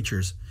of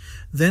creatures,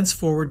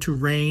 thenceforward to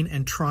reign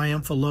and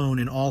triumph alone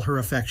in all her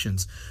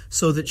affections,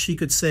 so that she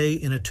could say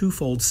in a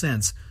twofold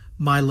sense,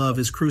 "My love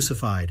is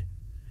crucified."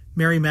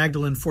 Mary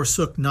Magdalene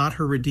forsook not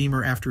her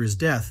Redeemer after his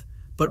death,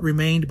 but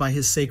remained by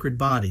his sacred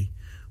body,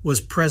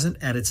 was present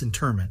at its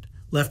interment,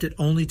 left it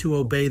only to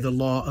obey the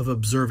law of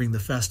observing the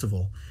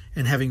festival,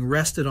 and having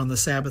rested on the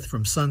Sabbath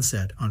from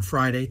sunset on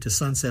Friday to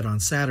sunset on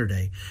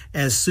Saturday,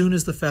 as soon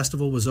as the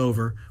festival was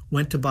over,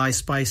 went to buy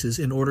spices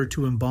in order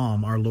to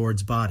embalm our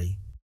Lord's body.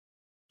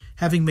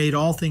 Having made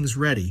all things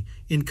ready,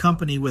 in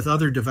company with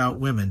other devout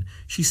women,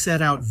 she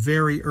set out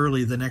very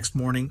early the next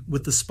morning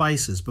with the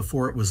spices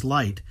before it was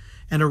light,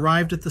 and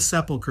arrived at the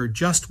sepulchre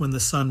just when the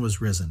sun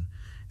was risen.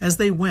 As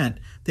they went,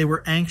 they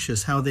were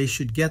anxious how they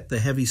should get the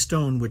heavy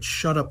stone which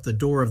shut up the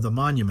door of the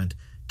monument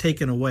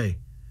taken away,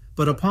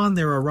 but upon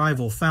their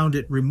arrival found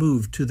it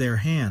removed to their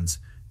hands.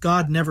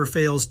 God never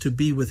fails to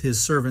be with his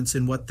servants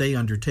in what they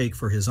undertake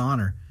for his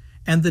honor,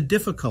 and the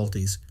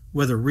difficulties,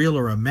 whether real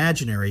or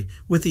imaginary,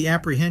 with the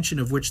apprehension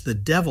of which the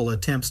devil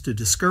attempts to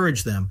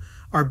discourage them,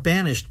 are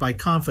banished by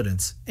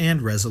confidence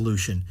and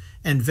resolution,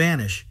 and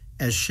vanish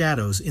as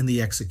shadows in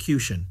the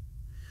execution.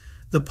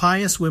 The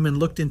pious women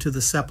looked into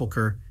the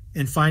sepulchre,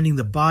 and finding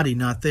the body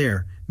not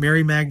there,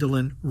 Mary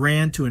Magdalene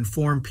ran to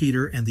inform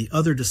Peter and the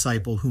other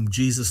disciple whom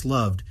Jesus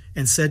loved,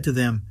 and said to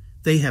them,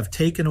 "They have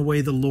taken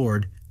away the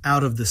Lord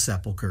out of the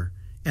sepulchre,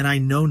 and I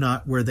know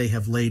not where they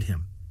have laid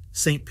him."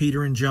 St.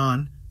 Peter and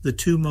John, the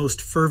two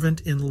most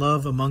fervent in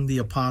love among the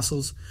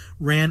apostles,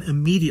 ran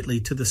immediately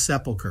to the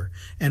sepulchre,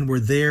 and were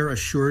there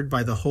assured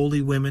by the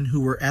holy women who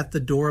were at the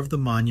door of the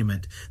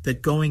monument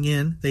that going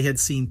in they had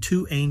seen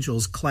two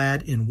angels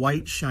clad in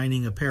white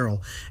shining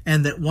apparel,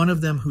 and that one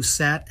of them who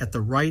sat at the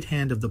right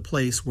hand of the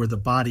place where the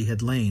body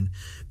had lain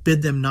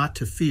bid them not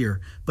to fear,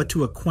 but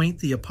to acquaint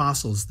the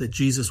apostles that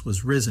Jesus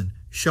was risen,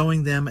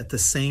 showing them at the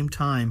same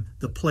time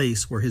the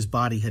place where his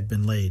body had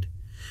been laid.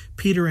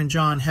 Peter and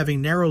John,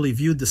 having narrowly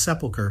viewed the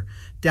sepulchre,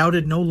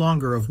 doubted no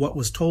longer of what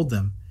was told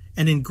them,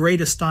 and in great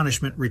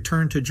astonishment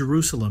returned to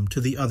Jerusalem to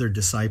the other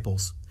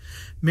disciples.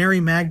 Mary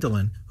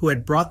Magdalene, who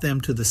had brought them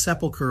to the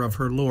sepulchre of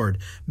her Lord,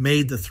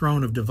 made the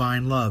throne of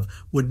divine love,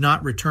 would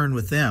not return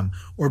with them,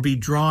 or be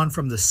drawn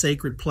from the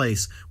sacred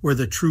place where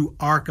the true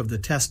ark of the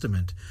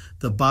testament,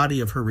 the body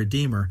of her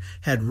Redeemer,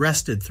 had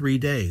rested 3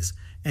 days,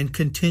 and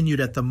continued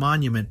at the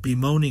monument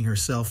bemoaning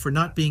herself for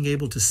not being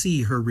able to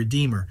see her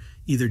Redeemer,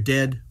 either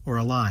dead or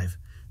alive.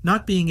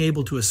 Not being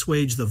able to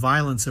assuage the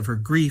violence of her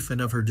grief and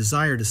of her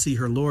desire to see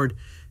her Lord,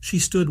 she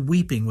stood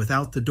weeping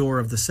without the door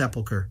of the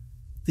sepulchre.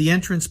 The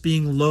entrance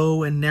being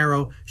low and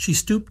narrow, she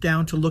stooped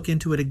down to look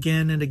into it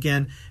again and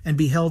again, and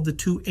beheld the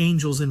two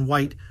angels in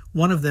white,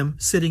 one of them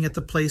sitting at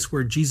the place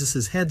where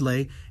Jesus' head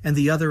lay, and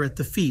the other at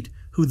the feet,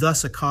 who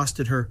thus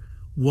accosted her,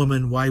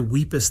 "Woman, why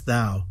weepest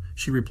thou?"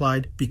 She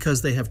replied,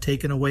 "Because they have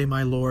taken away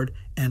my Lord,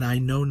 and I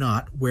know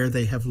not where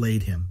they have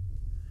laid him."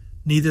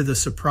 Neither the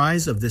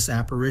surprise of this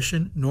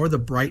apparition nor the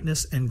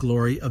brightness and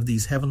glory of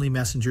these heavenly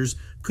messengers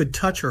could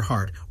touch her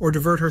heart or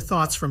divert her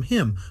thoughts from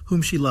him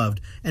whom she loved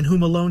and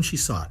whom alone she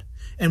sought.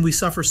 And we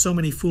suffer so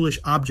many foolish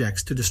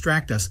objects to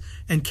distract us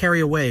and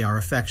carry away our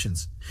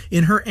affections.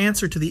 In her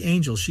answer to the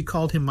angel, she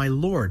called him my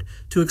Lord,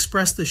 to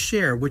express the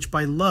share which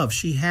by love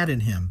she had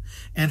in him,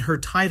 and her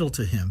title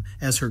to him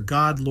as her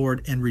God,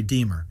 Lord, and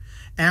Redeemer.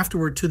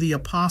 Afterward, to the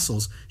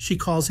apostles, she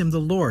calls him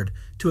the Lord,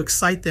 to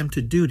excite them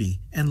to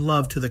duty and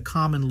love to the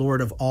common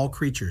Lord of all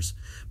creatures.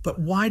 But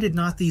why did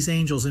not these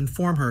angels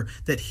inform her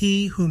that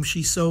he whom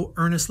she so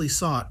earnestly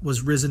sought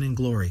was risen in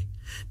glory?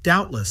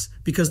 Doubtless,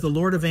 because the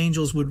Lord of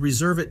angels would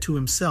reserve it to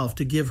himself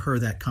to give her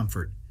that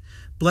comfort.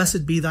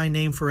 Blessed be thy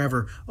name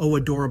forever, O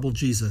adorable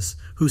Jesus,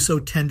 who so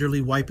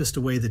tenderly wipest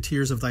away the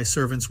tears of thy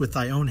servants with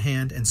thy own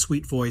hand and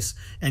sweet voice,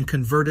 and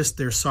convertest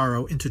their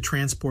sorrow into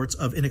transports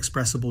of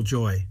inexpressible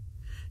joy.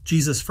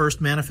 Jesus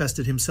first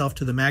manifested himself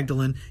to the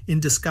Magdalene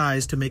in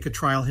disguise to make a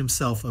trial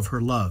himself of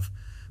her love.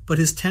 But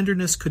his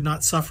tenderness could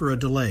not suffer a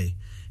delay,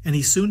 and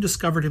he soon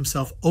discovered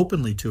himself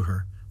openly to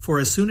her, for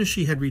as soon as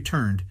she had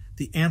returned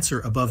the answer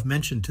above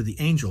mentioned to the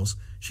angels,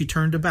 she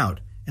turned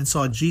about and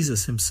saw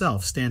Jesus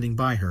himself standing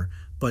by her,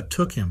 but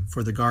took him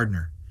for the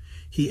gardener.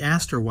 He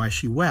asked her why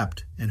she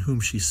wept and whom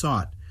she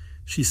sought.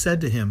 She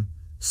said to him,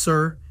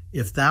 "Sir,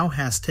 if thou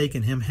hast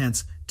taken him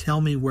hence,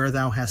 tell me where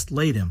thou hast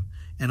laid him,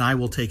 and I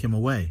will take him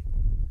away."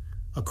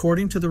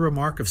 According to the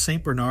remark of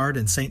St. Bernard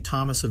and St.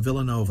 Thomas of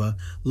Villanova,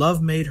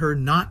 love made her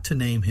not to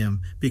name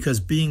him,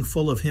 because being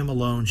full of him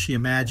alone, she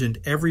imagined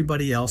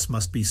everybody else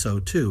must be so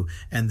too,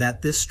 and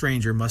that this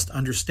stranger must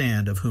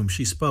understand of whom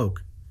she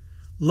spoke.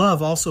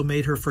 Love also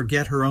made her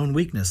forget her own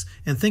weakness,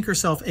 and think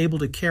herself able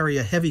to carry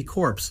a heavy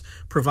corpse,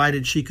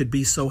 provided she could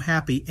be so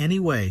happy any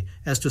way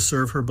as to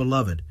serve her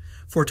beloved.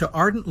 For to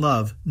ardent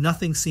love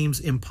nothing seems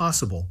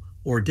impossible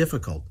or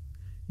difficult.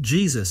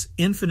 Jesus,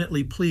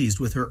 infinitely pleased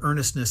with her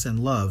earnestness and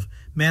love,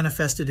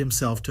 manifested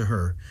himself to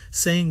her,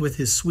 saying with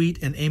his sweet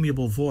and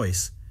amiable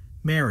voice,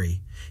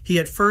 "Mary." He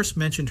at first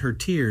mentioned her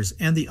tears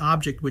and the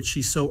object which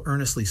she so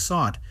earnestly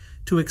sought,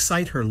 to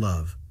excite her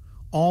love.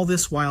 All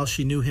this while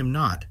she knew him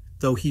not,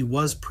 though he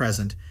was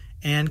present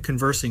and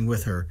conversing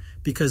with her,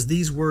 because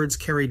these words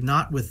carried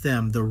not with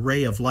them the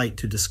ray of light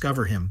to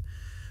discover him.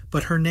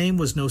 But her name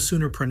was no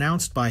sooner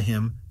pronounced by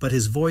him, but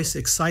his voice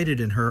excited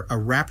in her a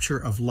rapture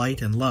of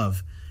light and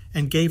love,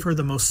 and gave her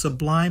the most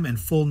sublime and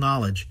full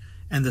knowledge,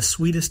 and the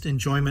sweetest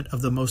enjoyment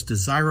of the most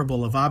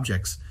desirable of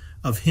objects,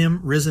 of him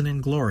risen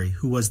in glory,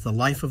 who was the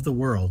life of the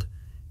world,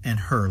 and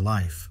her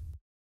life.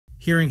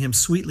 Hearing him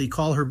sweetly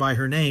call her by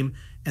her name,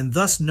 and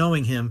thus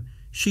knowing him,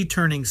 she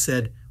turning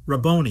said,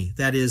 "Rabboni,"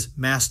 that is,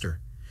 Master.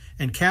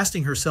 And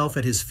casting herself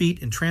at his feet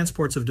in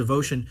transports of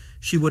devotion,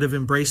 she would have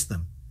embraced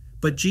them.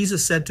 But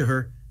Jesus said to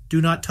her,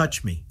 "Do not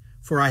touch me,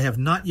 for I have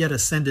not yet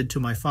ascended to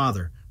my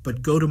Father,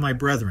 but go to my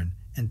brethren,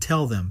 and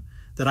tell them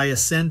that I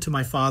ascend to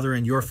my Father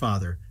and your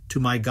Father, to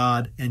my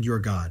God and your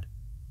God."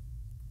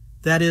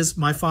 That is,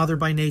 my Father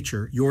by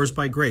nature, yours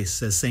by grace,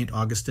 says St.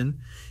 Augustine.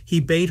 He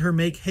bade her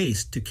make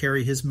haste to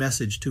carry his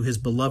message to his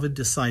beloved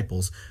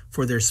disciples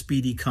for their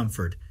speedy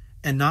comfort,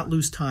 and not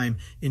lose time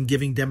in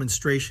giving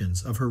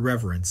demonstrations of her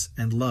reverence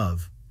and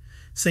love.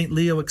 St.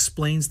 Leo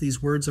explains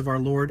these words of our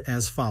Lord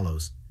as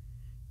follows: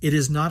 "It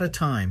is not a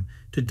time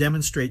to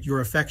demonstrate your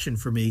affection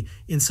for me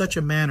in such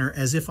a manner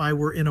as if I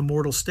were in a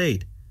mortal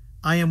state.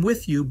 I am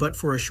with you but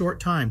for a short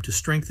time to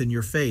strengthen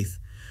your faith.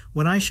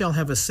 When I shall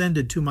have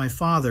ascended to my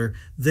Father,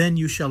 then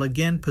you shall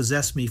again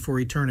possess me for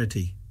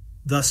eternity."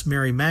 Thus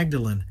Mary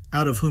Magdalen,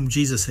 out of whom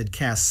Jesus had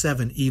cast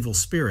 7 evil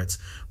spirits,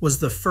 was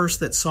the first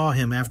that saw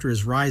him after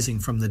his rising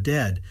from the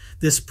dead.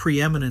 This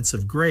preeminence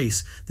of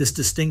grace, this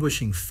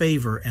distinguishing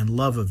favor and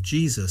love of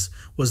Jesus,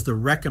 was the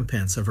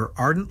recompense of her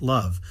ardent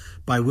love,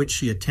 by which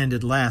she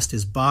attended last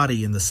his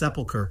body in the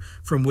sepulchre,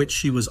 from which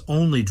she was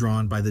only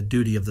drawn by the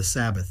duty of the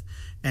Sabbath.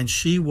 And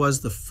she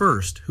was the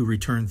first who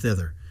returned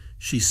thither.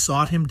 She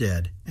sought him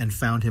dead and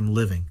found him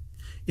living.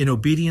 In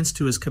obedience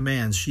to his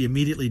commands, she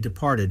immediately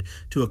departed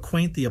to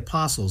acquaint the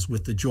apostles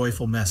with the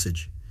joyful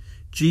message.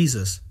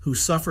 Jesus, who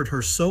suffered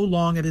her so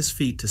long at his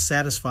feet to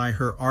satisfy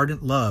her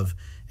ardent love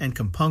and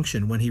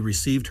compunction when he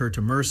received her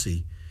to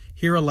mercy,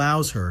 here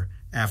allows her,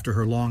 after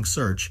her long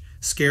search,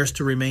 scarce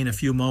to remain a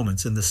few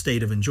moments in the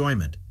state of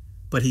enjoyment.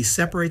 But he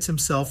separates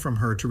himself from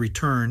her to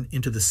return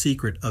into the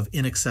secret of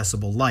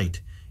inaccessible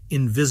light,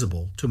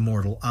 invisible to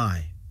mortal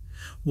eye.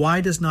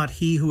 Why does not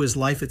he who is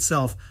life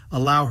itself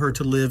allow her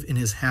to live in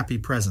his happy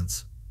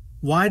presence?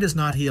 Why does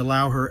not he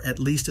allow her at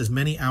least as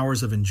many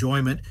hours of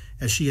enjoyment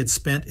as she had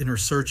spent in her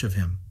search of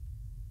him?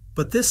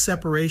 But this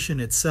separation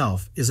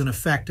itself is an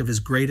effect of his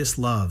greatest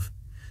love,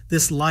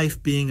 this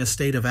life being a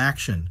state of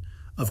action,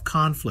 of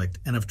conflict,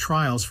 and of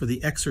trials for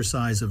the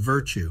exercise of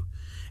virtue.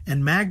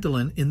 And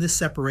Magdalen, in this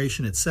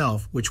separation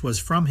itself, which was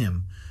from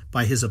him,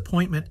 by his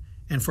appointment,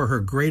 and for her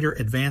greater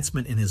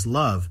advancement in his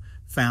love,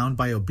 found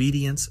by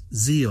obedience,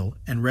 zeal,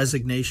 and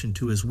resignation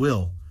to his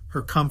will,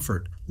 her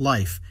comfort,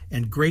 life,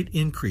 and great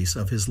increase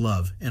of his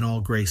love and all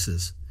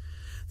graces.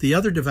 The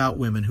other devout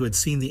women who had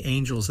seen the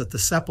angels at the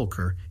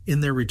sepulchre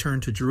in their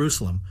return to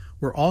Jerusalem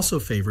were also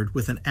favored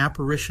with an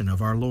apparition of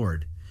our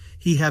Lord.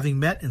 He having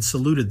met and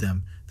saluted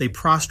them, they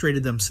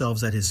prostrated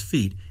themselves at his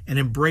feet and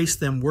embraced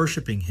them,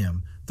 worshiping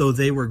him, though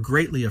they were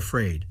greatly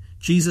afraid.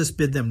 Jesus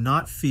bid them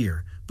not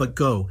fear, but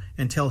go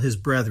and tell his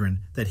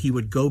brethren that he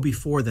would go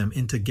before them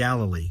into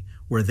Galilee,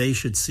 where they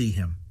should see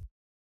him.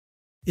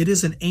 It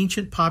is an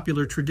ancient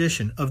popular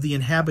tradition of the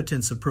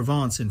inhabitants of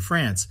Provence in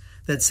France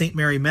that St.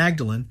 Mary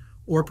Magdalene,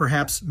 or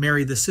perhaps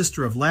Mary the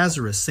sister of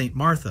Lazarus, St.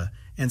 Martha,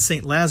 and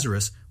St.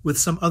 Lazarus, with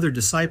some other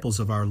disciples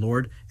of our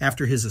Lord,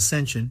 after his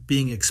ascension,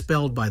 being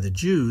expelled by the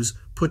Jews,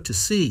 put to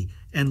sea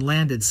and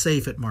landed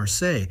safe at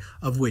Marseille,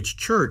 of which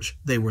church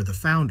they were the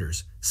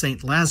founders,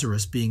 St.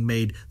 Lazarus being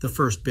made the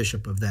first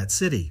bishop of that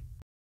city.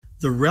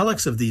 The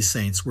relics of these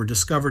saints were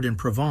discovered in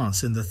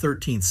Provence in the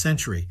 13th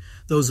century,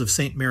 those of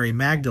St. Mary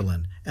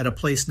Magdalene at a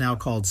place now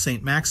called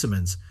St.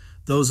 Maximin's,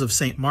 those of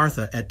St.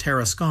 Martha at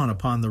Tarascon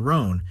upon the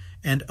Rhone,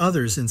 and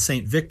others in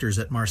St. Victor's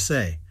at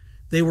Marseille.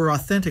 They were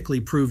authentically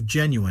proved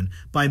genuine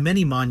by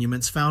many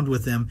monuments found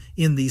with them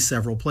in these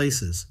several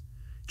places.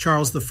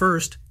 Charles I,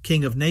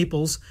 King of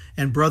Naples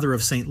and brother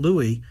of St.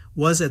 Louis,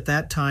 was at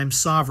that time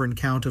sovereign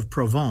Count of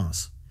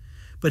Provence.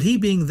 But he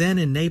being then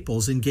in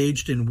Naples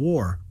engaged in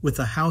war with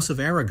the House of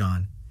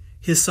Aragon,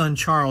 his son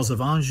Charles of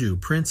Anjou,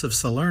 Prince of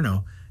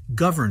Salerno,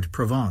 governed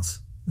Provence.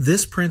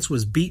 This prince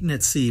was beaten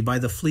at sea by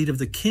the fleet of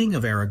the King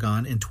of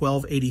Aragon in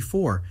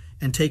 1284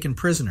 and taken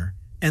prisoner,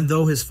 and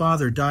though his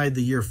father died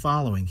the year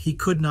following, he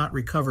could not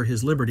recover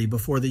his liberty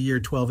before the year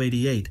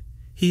 1288.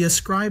 He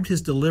ascribed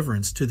his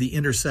deliverance to the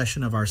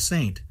intercession of our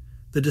saint,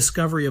 the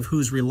discovery of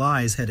whose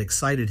relies had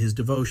excited his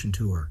devotion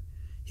to her.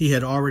 He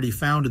had already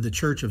founded the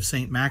Church of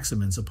St.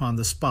 Maximin's upon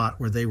the spot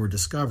where they were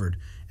discovered,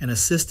 and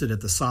assisted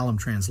at the solemn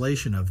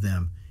translation of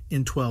them in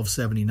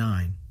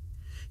 1279.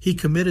 He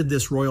committed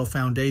this royal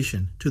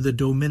foundation to the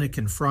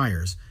Dominican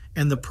friars,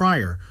 and the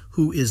prior,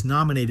 who is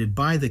nominated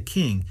by the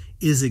king,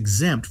 is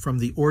exempt from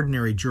the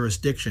ordinary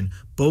jurisdiction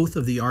both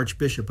of the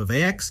Archbishop of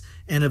Aix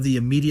and of the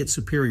immediate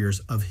superiors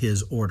of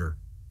his order.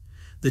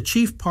 The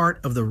chief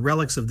part of the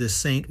relics of this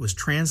saint was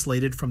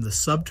translated from the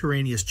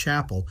subterraneous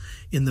chapel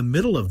in the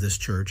middle of this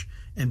church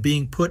and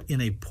being put in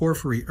a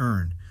porphyry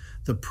urn.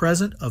 The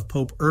present of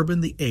Pope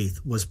Urban VIII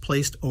was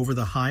placed over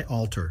the high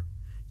altar.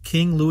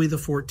 King Louis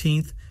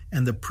XIV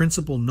and the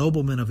principal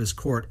noblemen of his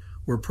court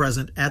were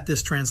present at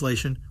this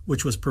translation,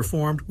 which was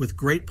performed with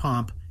great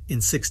pomp in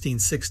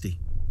 1660.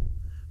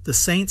 The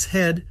saint's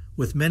head,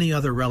 with many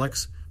other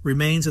relics,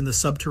 remains in the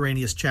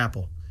subterraneous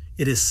chapel.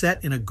 It is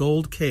set in a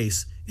gold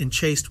case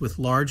enchased with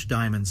large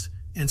diamonds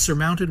and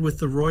surmounted with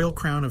the royal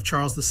crown of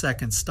Charles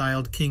II,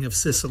 styled King of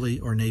Sicily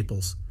or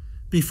Naples.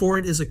 Before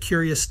it is a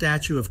curious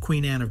statue of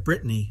Queen Anne of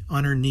Brittany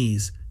on her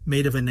knees,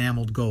 made of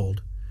enameled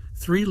gold.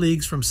 3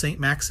 leagues from St.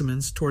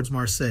 Maximin's towards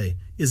Marseille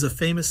is a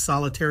famous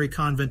solitary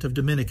convent of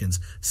Dominicans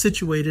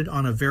situated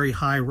on a very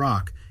high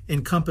rock,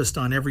 encompassed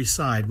on every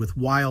side with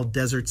wild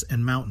deserts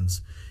and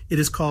mountains. It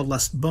is called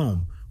Les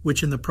Baumes,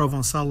 which in the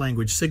Provençal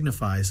language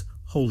signifies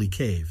holy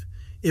cave.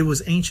 It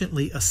was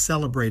anciently a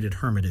celebrated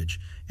hermitage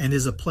and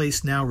is a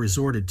place now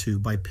resorted to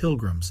by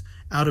pilgrims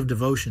out of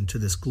devotion to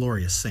this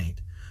glorious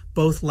saint.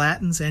 Both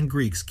Latins and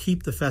Greeks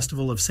keep the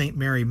festival of St.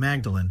 Mary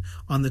Magdalen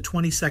on the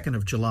 22nd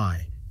of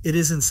July. It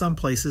is in some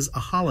places a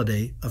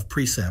holiday of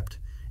precept,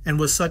 and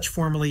was such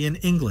formerly in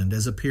England,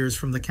 as appears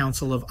from the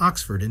Council of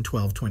Oxford in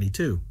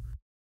 1222.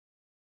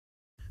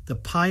 The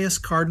pious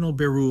Cardinal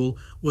Bérulle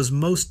was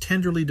most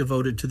tenderly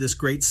devoted to this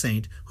great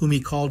saint, whom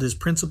he called his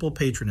principal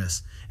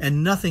patroness,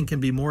 and nothing can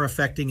be more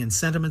affecting in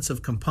sentiments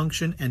of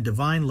compunction and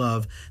divine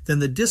love than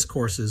the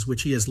discourses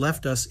which he has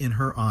left us in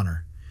her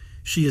honor.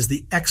 She is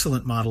the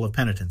excellent model of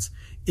penitence.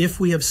 If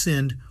we have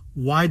sinned,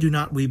 why do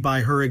not we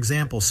by her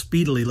example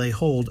speedily lay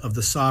hold of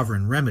the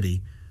sovereign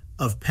remedy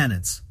of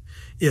penance?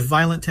 If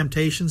violent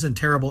temptations and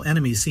terrible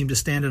enemies seem to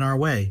stand in our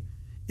way,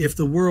 if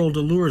the world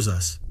allures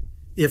us,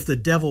 if the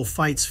devil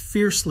fights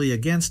fiercely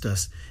against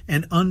us,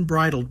 and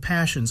unbridled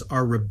passions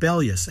are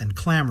rebellious and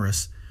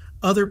clamorous,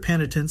 other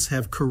penitents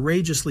have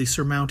courageously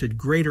surmounted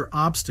greater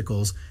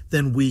obstacles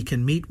than we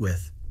can meet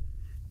with.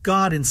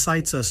 God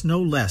incites us no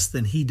less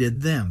than he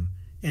did them,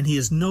 and he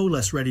is no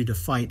less ready to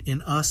fight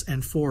in us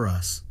and for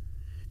us.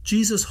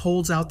 Jesus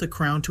holds out the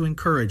crown to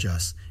encourage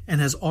us,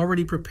 and has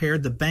already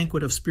prepared the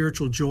banquet of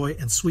spiritual joy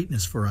and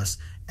sweetness for us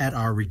at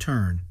our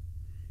return.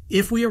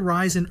 If we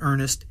arise in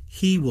earnest,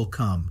 he will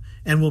come,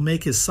 and will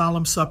make his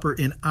solemn supper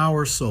in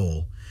our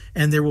soul,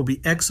 and there will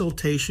be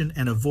exultation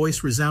and a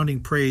voice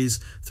resounding praise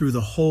through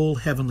the whole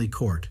heavenly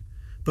court.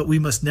 But we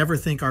must never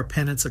think our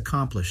penance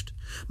accomplished,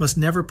 must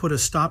never put a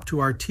stop to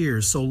our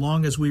tears so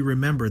long as we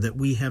remember that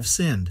we have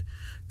sinned.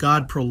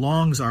 God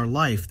prolongs our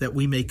life that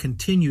we may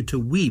continue to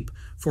weep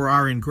for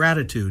our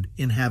ingratitude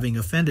in having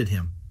offended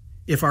him.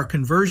 If our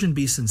conversion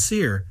be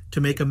sincere,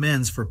 to make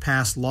amends for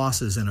past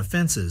losses and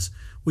offenses,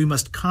 we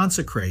must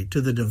consecrate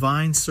to the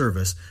divine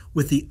service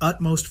with the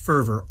utmost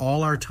fervor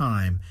all our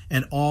time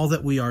and all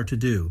that we are to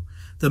do.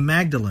 The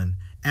Magdalen,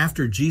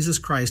 after Jesus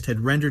Christ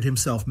had rendered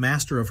himself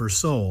master of her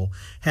soul,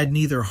 had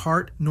neither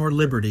heart nor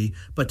liberty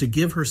but to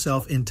give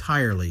herself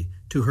entirely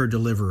to her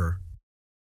deliverer.